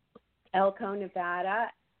 Elko, Nevada,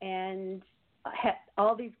 and had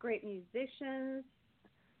all these great musicians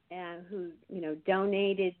and who, you know,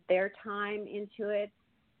 donated their time into it.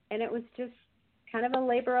 And it was just kind of a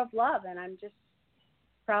labor of love, and I'm just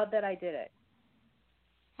proud that I did it.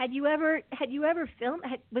 Had you ever filmed?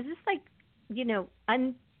 Was this like, you know,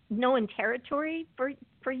 unknown territory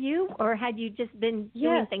for you, or had you just been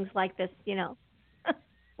doing things like this? You know.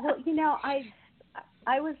 Well, you know,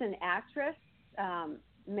 I was an actress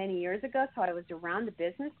many years ago, so I was around the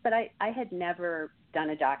business, but I had never done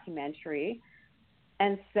a documentary,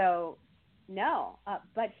 and so no.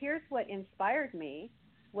 But here's what inspired me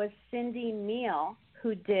was Cindy Neal,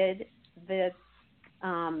 who did the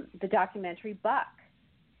documentary Buck.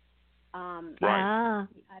 Right.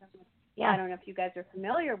 I don't know if you guys are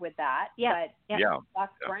familiar with that, but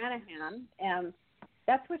Buck Brannahan,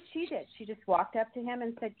 that's what she did. She just walked up to him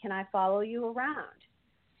and said, can I follow you around?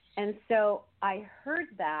 And so I heard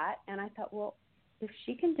that, and I thought, well, if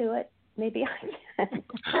she can do it, maybe I can.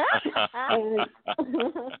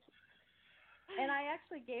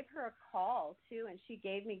 actually gave her a call too, and she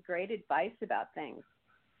gave me great advice about things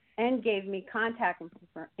and gave me contact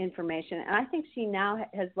information. And I think she now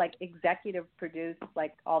has like executive produced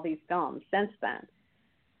like all these films since then.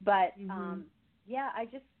 But yeah, I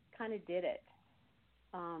just kind of did it.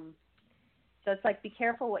 So it's like, be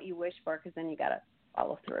careful what you wish for, because then you got to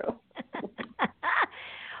follow through.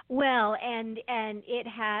 Well, and it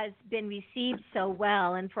has been received so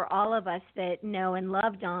well, and for all of us that know and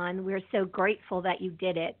love Don, we're so grateful that you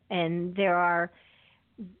did it. And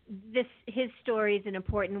his story is an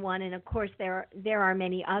important one, and of course there are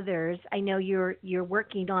many others. I know you're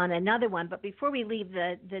working on another one, but before we leave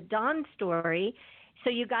the Don story, so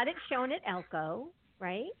you got it shown at Elko,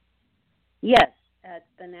 right? Yes, at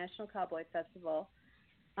the National Cowboy Festival.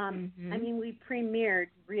 I mean, we premiered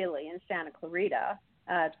really in Santa Clarita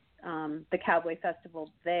at the Cowboy Festival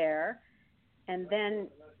there, and then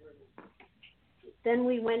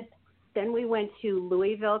we went to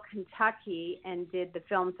Louisville, Kentucky, and did the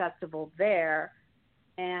film festival there,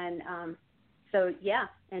 and so yeah,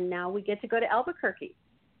 and now we get to go to Albuquerque.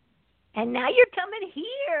 And now you're coming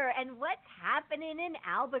here, and what's happening in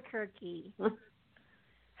Albuquerque?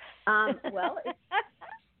 Well,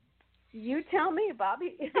 you tell me,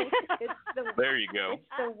 Bobbi. There you go. It's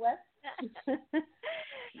the West.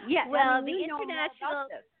 Yeah. Well, I mean, the International.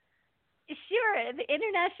 Sure, the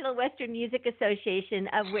International Western Music Association,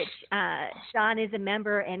 of which Don is a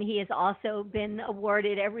member, and he has also been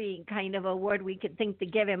awarded every kind of award we could think to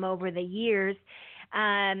give him over the years.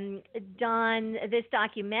 Don, this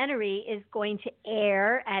documentary is going to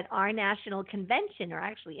air at our national convention, or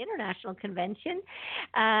actually international convention,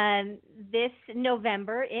 this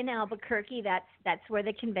November in Albuquerque. That's where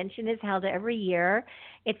the convention is held every year.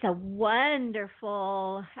 It's a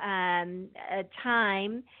wonderful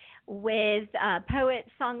time with poets,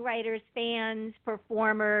 songwriters, fans,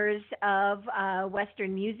 performers of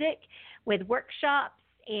Western music, with workshops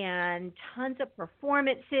and tons of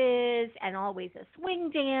performances, and always a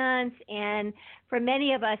swing dance. And for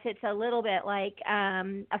many of us, it's a little bit like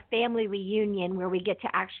a family reunion where we get to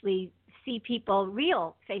actually see people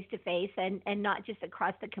real face-to-face and not just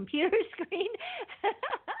across the computer screen.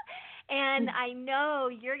 And I know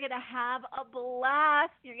you're going to have a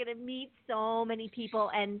blast. You're going to meet so many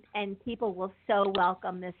people, and people will so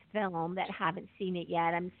welcome this film that haven't seen it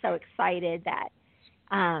yet. I'm so excited that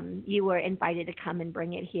you were invited to come and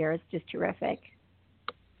bring it here. It's just terrific.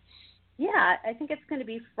 Yeah, I think it's going to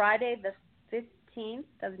be Friday the 15th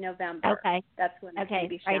of November. Okay. That's when it's going to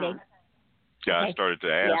be shown. Friday. Yeah, Okay. I started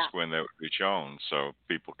to ask when that would be shown, so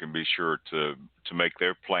people can be sure to make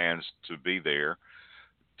their plans to be there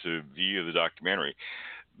to view the documentary.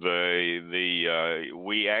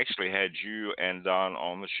 We actually had you and Don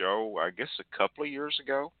on the show, I guess, a couple of years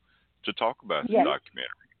ago to talk about the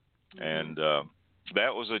documentary, and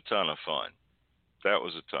that was a ton of fun.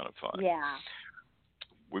 Yeah.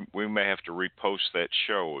 We may have to repost that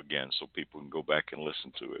show again so people can go back and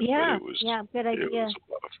listen to it. Yeah, but good idea. It was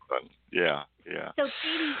a lot of fun. Yeah. So,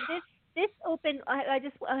 Katie, this open. I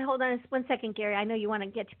just hold on 1 second, Gary. I know you want to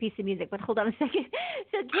get to a piece of music, but hold on a second.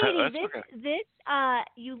 So, Katie,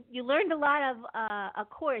 you learned a lot of, of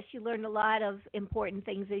course, you learned a lot of important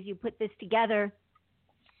things as you put this together,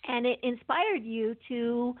 and it inspired you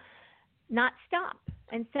to not stop.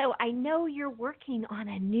 And so, I know you're working on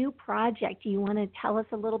a new project. Do you want to tell us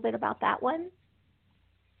a little bit about that one?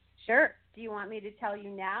 Sure. Do you want me to tell you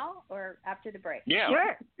now or after the break? Yeah.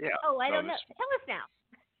 Sure. Yeah. Oh, I don't know. Tell us now.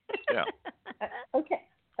 Yeah. Okay.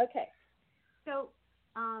 So,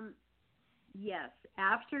 yes,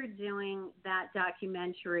 after doing that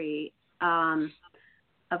documentary,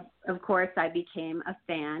 of course, I became a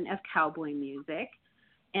fan of cowboy music,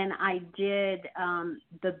 and I did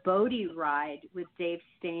the Bobbi ride with Dave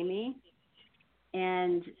Stamey,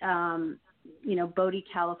 and Bobbi,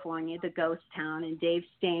 California, the ghost town, and Dave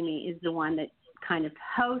Stamey is the one that kind of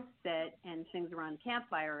hosts it and sings around the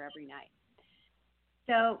campfire every night.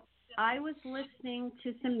 So I was listening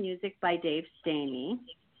to some music by Dave Stamey,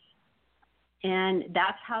 and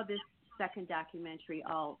that's how this second documentary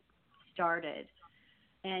all started.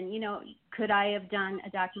 And, could I have done a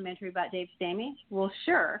documentary about Dave Stamey? Well,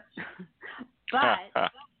 sure. But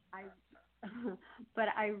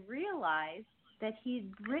I realized that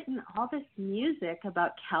he'd written all this music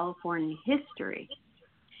about California history.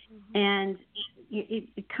 And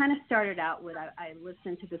it kind of started out with, I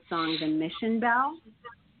listened to the song The Mission Bell.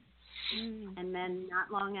 And then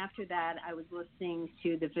not long after that, I was listening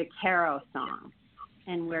to the Vaquero song,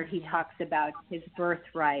 and where he talks about his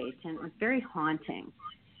birthright, and it was very haunting.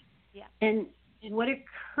 Yeah. And what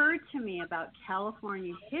occurred to me about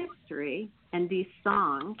California history and these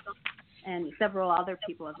songs and several other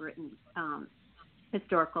people have written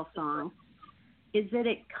historical songs, is that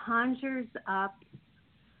it conjures up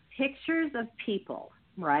pictures of people,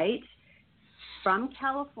 right, from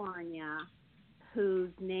California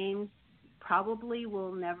whose names probably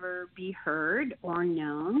will never be heard or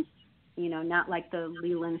known, you know, not like the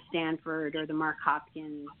Leland Stanford or the Mark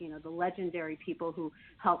Hopkins, you know, the legendary people who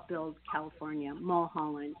helped build California,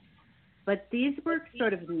 Mulholland. But these were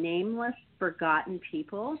sort of nameless, forgotten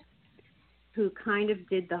people who kind of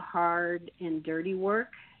did the hard and dirty work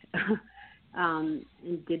and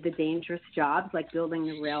did the dangerous jobs like building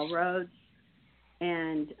the railroads.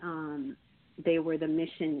 And they were the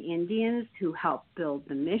mission Indians who helped build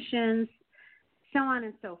the missions, so on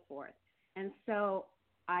and so forth. And so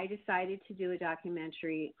I decided to do a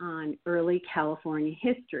documentary on early California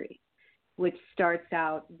history, which starts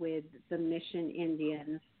out with the mission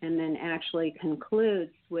Indians and then actually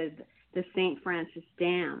concludes with the St. Francis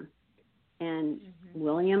Dam and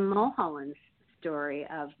William Mulholland's story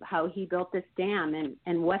of how he built this dam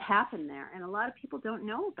and what happened there. And a lot of people don't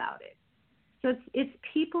know about it. So it's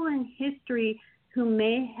people in history who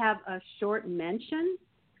may have a short mention,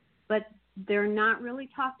 but they're not really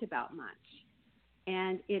talked about much.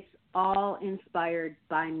 And it's all inspired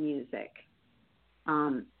by music.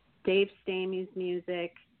 Dave Stamey's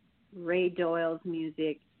music, Ray Doyle's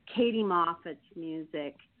music, Katie Moffat's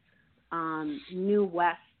music, New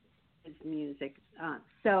West's music.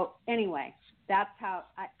 So anyway, that's how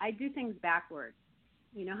I do things backwards.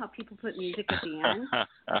 You know how people put music at the end?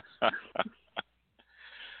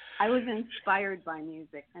 I was inspired by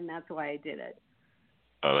music, and that's why I did it.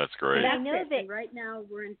 Oh, that's great. I know that right now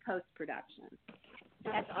we're in post-production.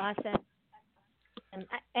 That's awesome.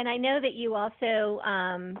 And I know that you also,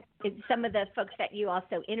 some of the folks that you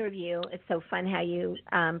also interview, it's so fun how you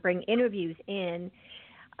bring interviews in.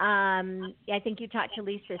 I think you talked to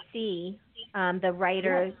Lisa C., the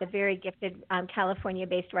writer, the very gifted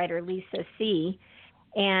California-based writer Lisa C.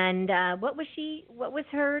 And what was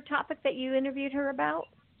her topic that you interviewed her about?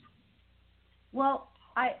 Well,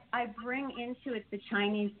 I bring into it the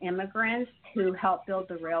Chinese immigrants who helped build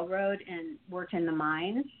the railroad and worked in the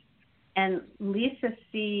mines. And Lisa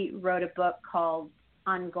C. wrote a book called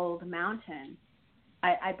On Gold Mountain.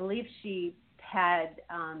 I believe she had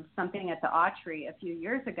something at the Autry a few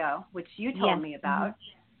years ago, which you told me about.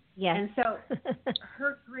 Yes. And so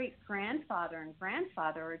her great-grandfather and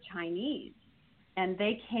grandfather are Chinese, and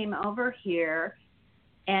they came over here.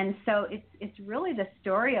 And so it's really the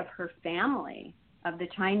story of her family, of the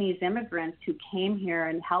Chinese immigrants who came here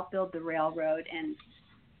and helped build the railroad and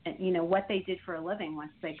you know, what they did for a living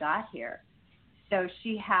once they got here. So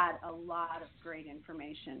she had a lot of great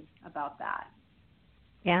information about that.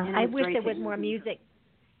 Yeah, I wish there was more music.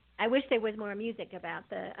 I wish there was more music about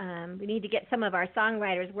we need to get some of our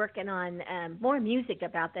songwriters working on more music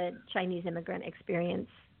about the Chinese immigrant experience.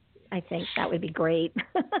 I think that would be great.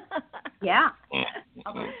 Yeah.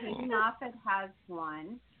 Katie Moffat has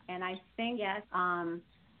one, and I think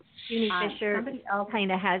Jeannie Fisher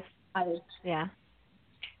kind of has. Yeah.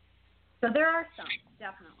 So there are some,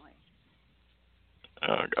 definitely.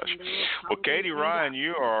 Oh, gosh. Well, Katie Ryan,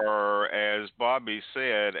 you are, as Bobbi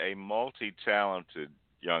said, a multi-talented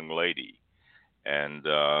young lady. And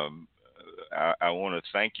I want to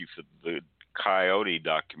thank you for the Coyote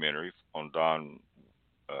documentary on Don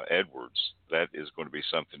Edwards. That is going to be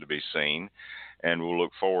something to be seen. And we'll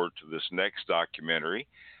look forward to this next documentary.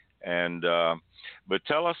 And but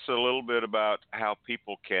tell us a little bit about how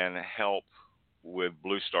people can help with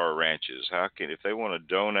Blue Star Ranches. How can, if they want to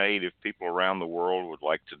donate, if people around the world would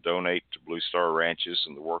like to donate to Blue Star Ranches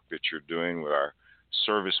and the work that you're doing with our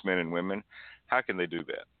servicemen and women, how can they do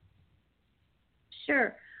that?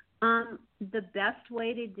 Sure. The best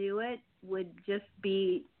way to do it would just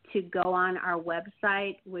be to go on our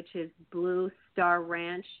website, which is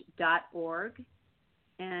bluestarranch.org,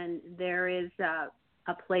 and there is a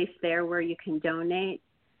place there where you can donate.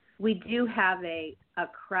 We do have a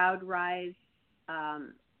CrowdRise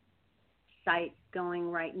site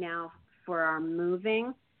going right now for our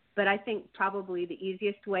moving, but I think probably the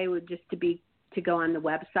easiest way would just to go on the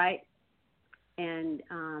website, and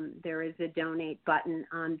there is a donate button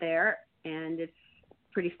on there, and it's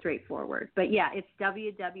pretty straightforward. But yeah, it's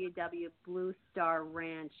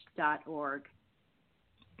www.bluestarranch.org.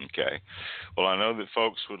 Okay. Well, I know that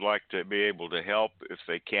folks would like to be able to help if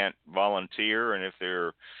they can't volunteer, and if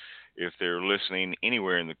they're listening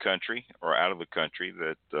anywhere in the country or out of the country,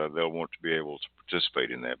 that they'll want to be able to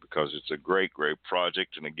participate in that, because it's a great, great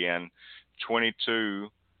project. And again, 22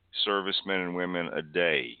 servicemen and women a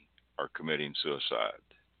day are committing suicide.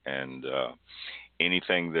 And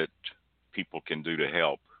anything that people can do to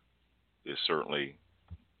help is certainly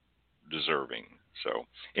deserving. So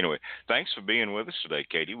anyway, thanks for being with us today,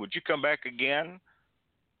 Katie. Would you come back again?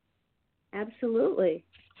 Absolutely.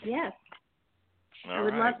 Yes. I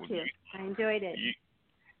would love Well, to. I enjoyed it.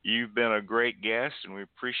 You've been a great guest, and we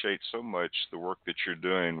appreciate so much the work that you're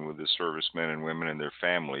doing with the servicemen and women and their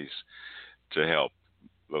families to help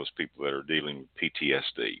those people that are dealing with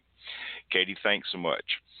PTSD. Katie, thanks so much.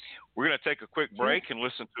 We're going to take a quick break and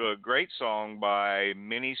listen to a great song by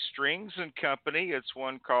Many Strings and Company. It's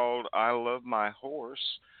one called I Love My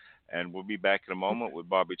Horse. And we'll be back in a moment with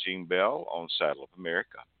Bobbi Jean Bell on Saddle Up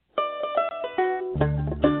America.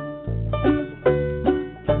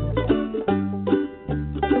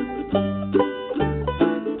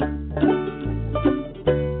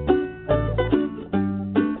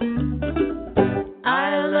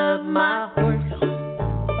 I love my horse.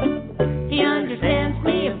 He understands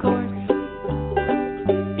me, of course.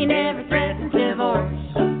 He never threatens divorce.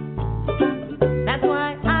 That's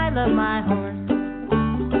why I love my horse.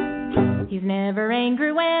 He's never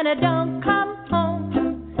angry when I don't come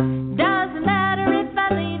home. Doesn't matter if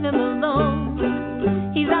I leave him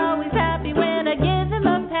alone. He's always happy when I give him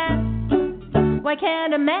a pat. Why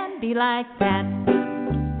can't a man be like that?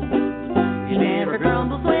 He never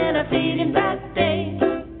grumbles when I feed him that day.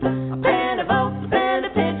 A pan of oats and a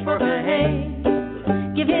pitchfork of hay.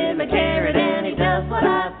 Give him a carrot and he does what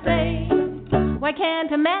I say. Why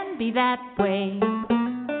can't a man be that way?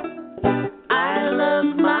 I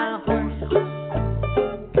love my horse.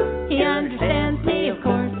 He understands me, of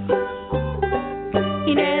course.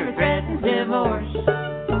 He never threatens divorce.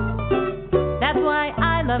 That's why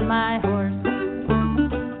I love my horse.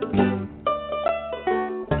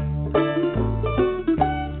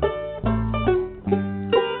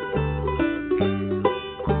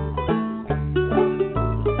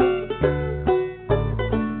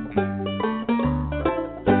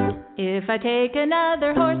 If I take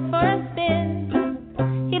another horse for a spin,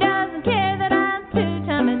 he doesn't care that I'm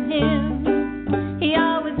two-timing him. He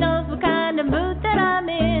always knows what kind of mood that I'm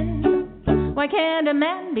in. Why can't a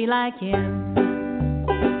man be like him?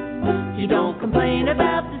 He don't complain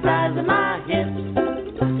about the size of my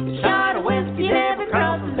hips. Shot of whiskey never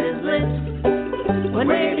crosses his lips. When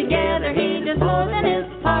we're together, he does more than his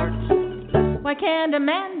part. Why can't a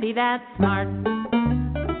man be that smart?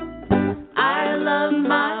 I love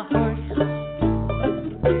my horse.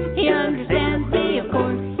 He understands me, of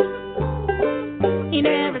course. He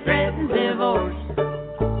never threatens divorce.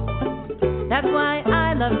 That's why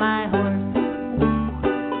I love my horse.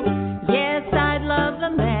 Yes, I'd love a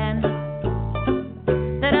man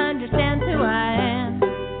that understands who I am.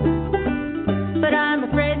 But I'm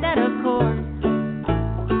afraid that, of course,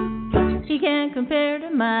 he can't compare to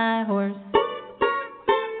my horse.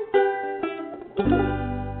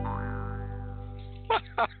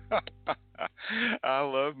 I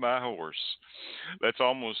love my horse. That's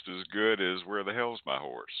almost as good as Where the Hell's My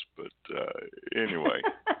Horse? But anyway.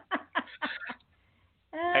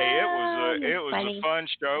 Hey, it was a fun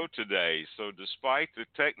show today. So despite the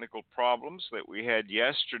technical problems that we had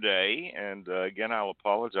yesterday, and again, I'll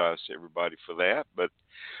apologize to everybody for that, but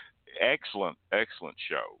excellent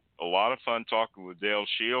show. A lot of fun talking with Dale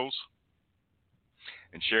Shields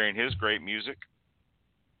and sharing his great music.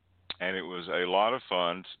 And it was a lot of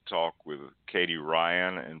fun to talk with Katie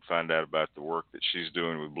Ryan and find out about the work that she's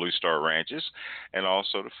doing with Blue Star Ranches, and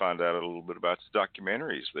also to find out a little bit about the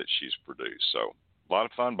documentaries that she's produced. So a lot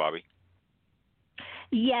of fun, Bobbi.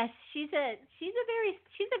 Yes, she's a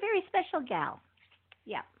very special gal.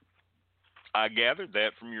 Yeah. I gathered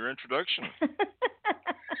that from your introduction.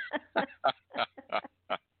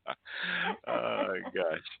 Oh,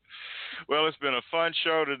 gosh. Well, it's been a fun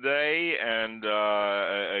show today, and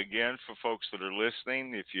again, for folks that are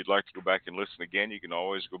listening, if you'd like to go back and listen again, you can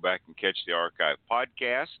always go back and catch the archive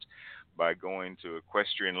podcast by going to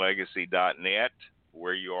EQUESTRIANLEGACY.net,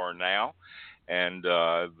 where you are now, and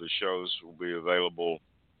the shows will be available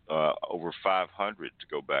over 500 to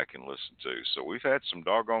go back and listen to. So we've had some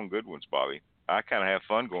doggone good ones, Bobbi. I kind of have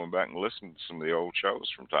fun going back and listening to some of the old shows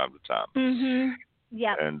from time to time. Mm-hmm.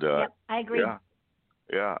 Yeah. And yep, I agree.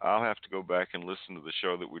 Yeah, I'll have to go back and listen to the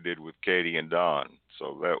show that we did with Katie and Don.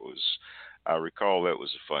 So I recall that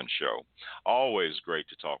was a fun show. Always great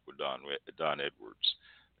to talk with Don Edwards.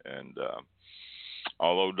 And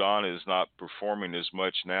although Don is not performing as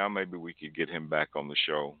much now, maybe we could get him back on the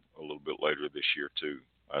show a little bit later this year too.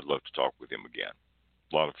 I'd love to talk with him again.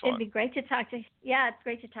 A lot of fun. It'd be great to talk to. Yeah, it's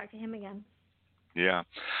great to talk to him again. Yeah.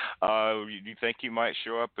 Do you think he might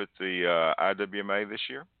show up at the IWMA this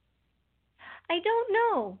year? I don't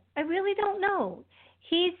know. I really don't know.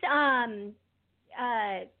 He's,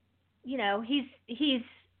 he's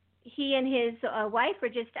he and his wife are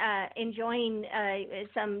just enjoying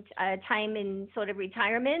some time in sort of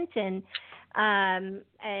retirement and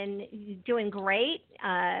doing great.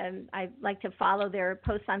 I like to follow their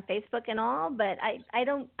posts on Facebook and all, but I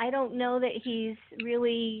don't know that he's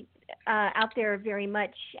really out there very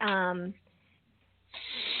much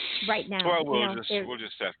right now. Well, we'll just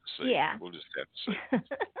have to see. Yeah. We'll just have to see.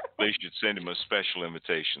 They should send him a special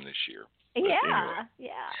invitation this year. But yeah, anyway.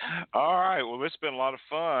 yeah. All right. Well, it's been a lot of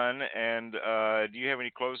fun. And do you have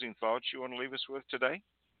any closing thoughts you want to leave us with today?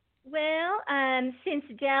 Well, since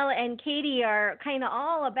Dell and Katie are kind of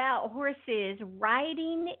all about horses,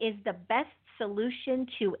 riding is the best solution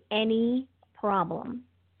to any problem.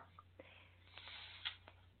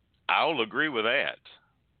 I'll agree with that.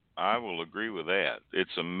 I will agree with that.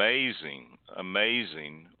 It's amazing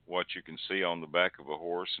what you can see on the back of a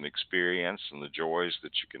horse and experience and the joys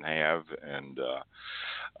that you can have, and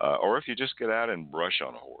or if you just get out and brush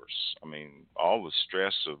on a horse. I mean, all the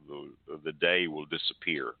stress of the day will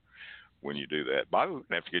disappear when you do that. Bobby, we're going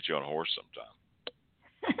to have to get you on a horse sometime.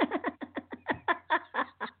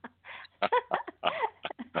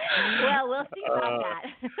 Well, we'll see about that.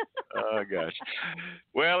 Oh, gosh.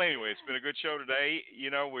 Well, anyway, it's been a good show today. You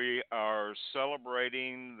know, we are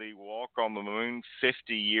celebrating the Walk on the Moon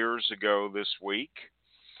 50 years ago this week.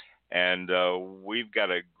 And we've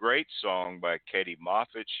got a great song by Katie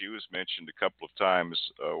Moffitt. She was mentioned a couple of times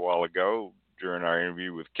a while ago during our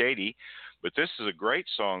interview with Katie. But this is a great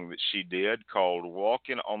song that she did called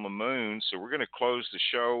Walking on the Moon. So we're going to close the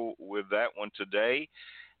show with that one today.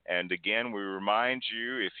 And again, we remind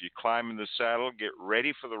you, if you climb in the saddle, get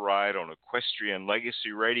ready for the ride on Equestrian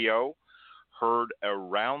Legacy Radio, heard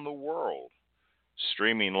around the world,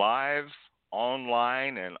 streaming live,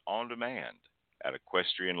 online, and on demand at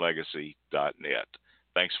equestrianlegacy.net.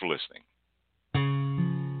 Thanks for listening.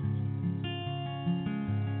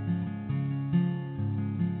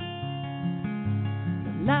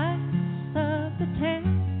 The lights of the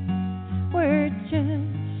town were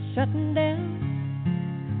just shutting down.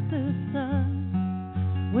 The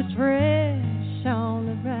sun was fresh on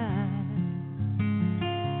the rise.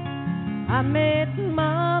 I met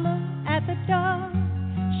Mama at the door.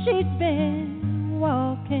 She'd been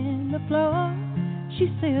walking the floor. She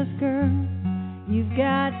says, girl, you've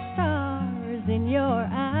got stars in your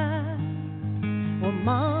eyes. Well,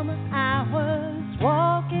 Mama, I was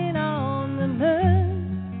walking on the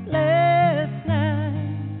moon last night.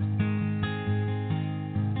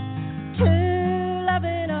 Two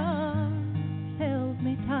loving arms held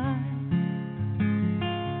me tight,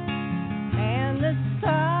 and the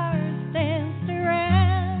stars danced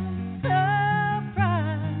around so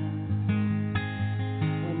bright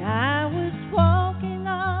when I was walking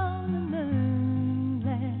on the moon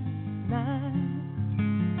last night.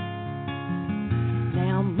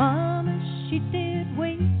 Now, Mama, she did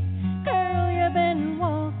weep. Girl, you've been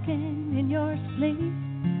walking in your sleep.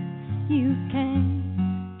 You can't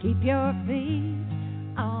keep your feet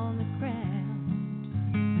on the ground.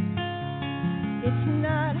 It's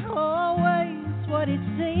not always what it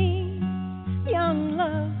seems. Young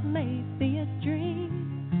love may be a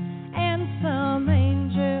dream, and some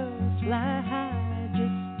angels fly high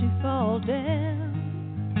just to fall down.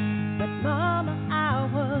 But Mama, I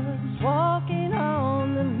was walking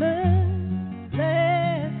on the moon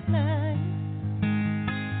last night.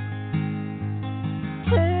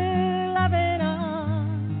 Two loving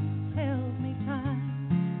arms held me tight,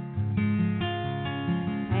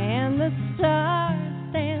 and the stars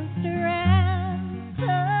danced around so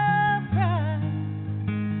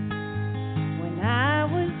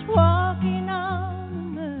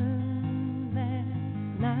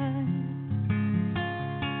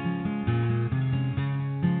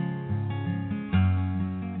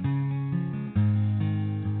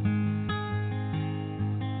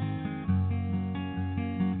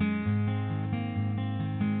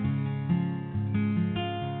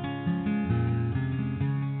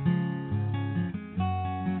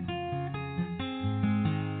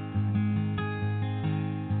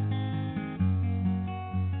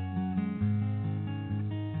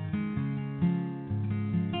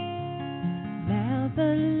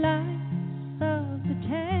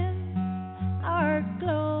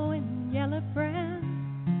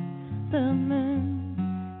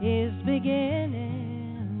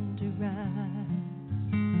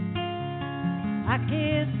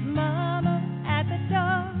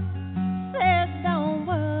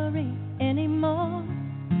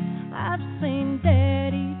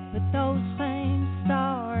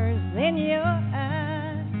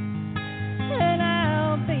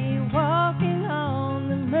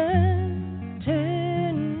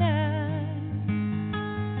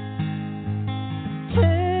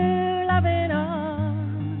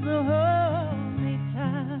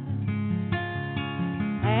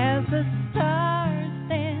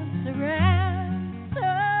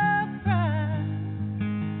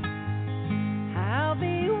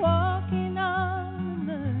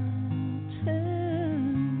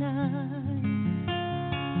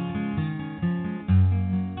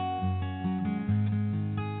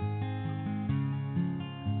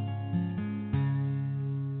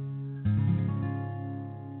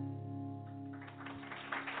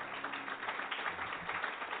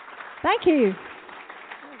Thank you.